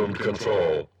assumed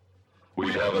control.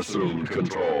 We have assumed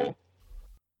control.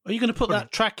 Are you going to put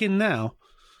that track in now?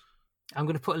 I'm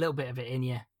going to put a little bit of it in,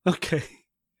 yeah. Okay.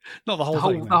 Not the whole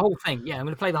thing. The whole thing, yeah. I'm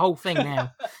going to play the whole thing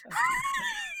now.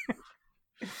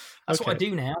 That's what I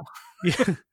do now. Yeah.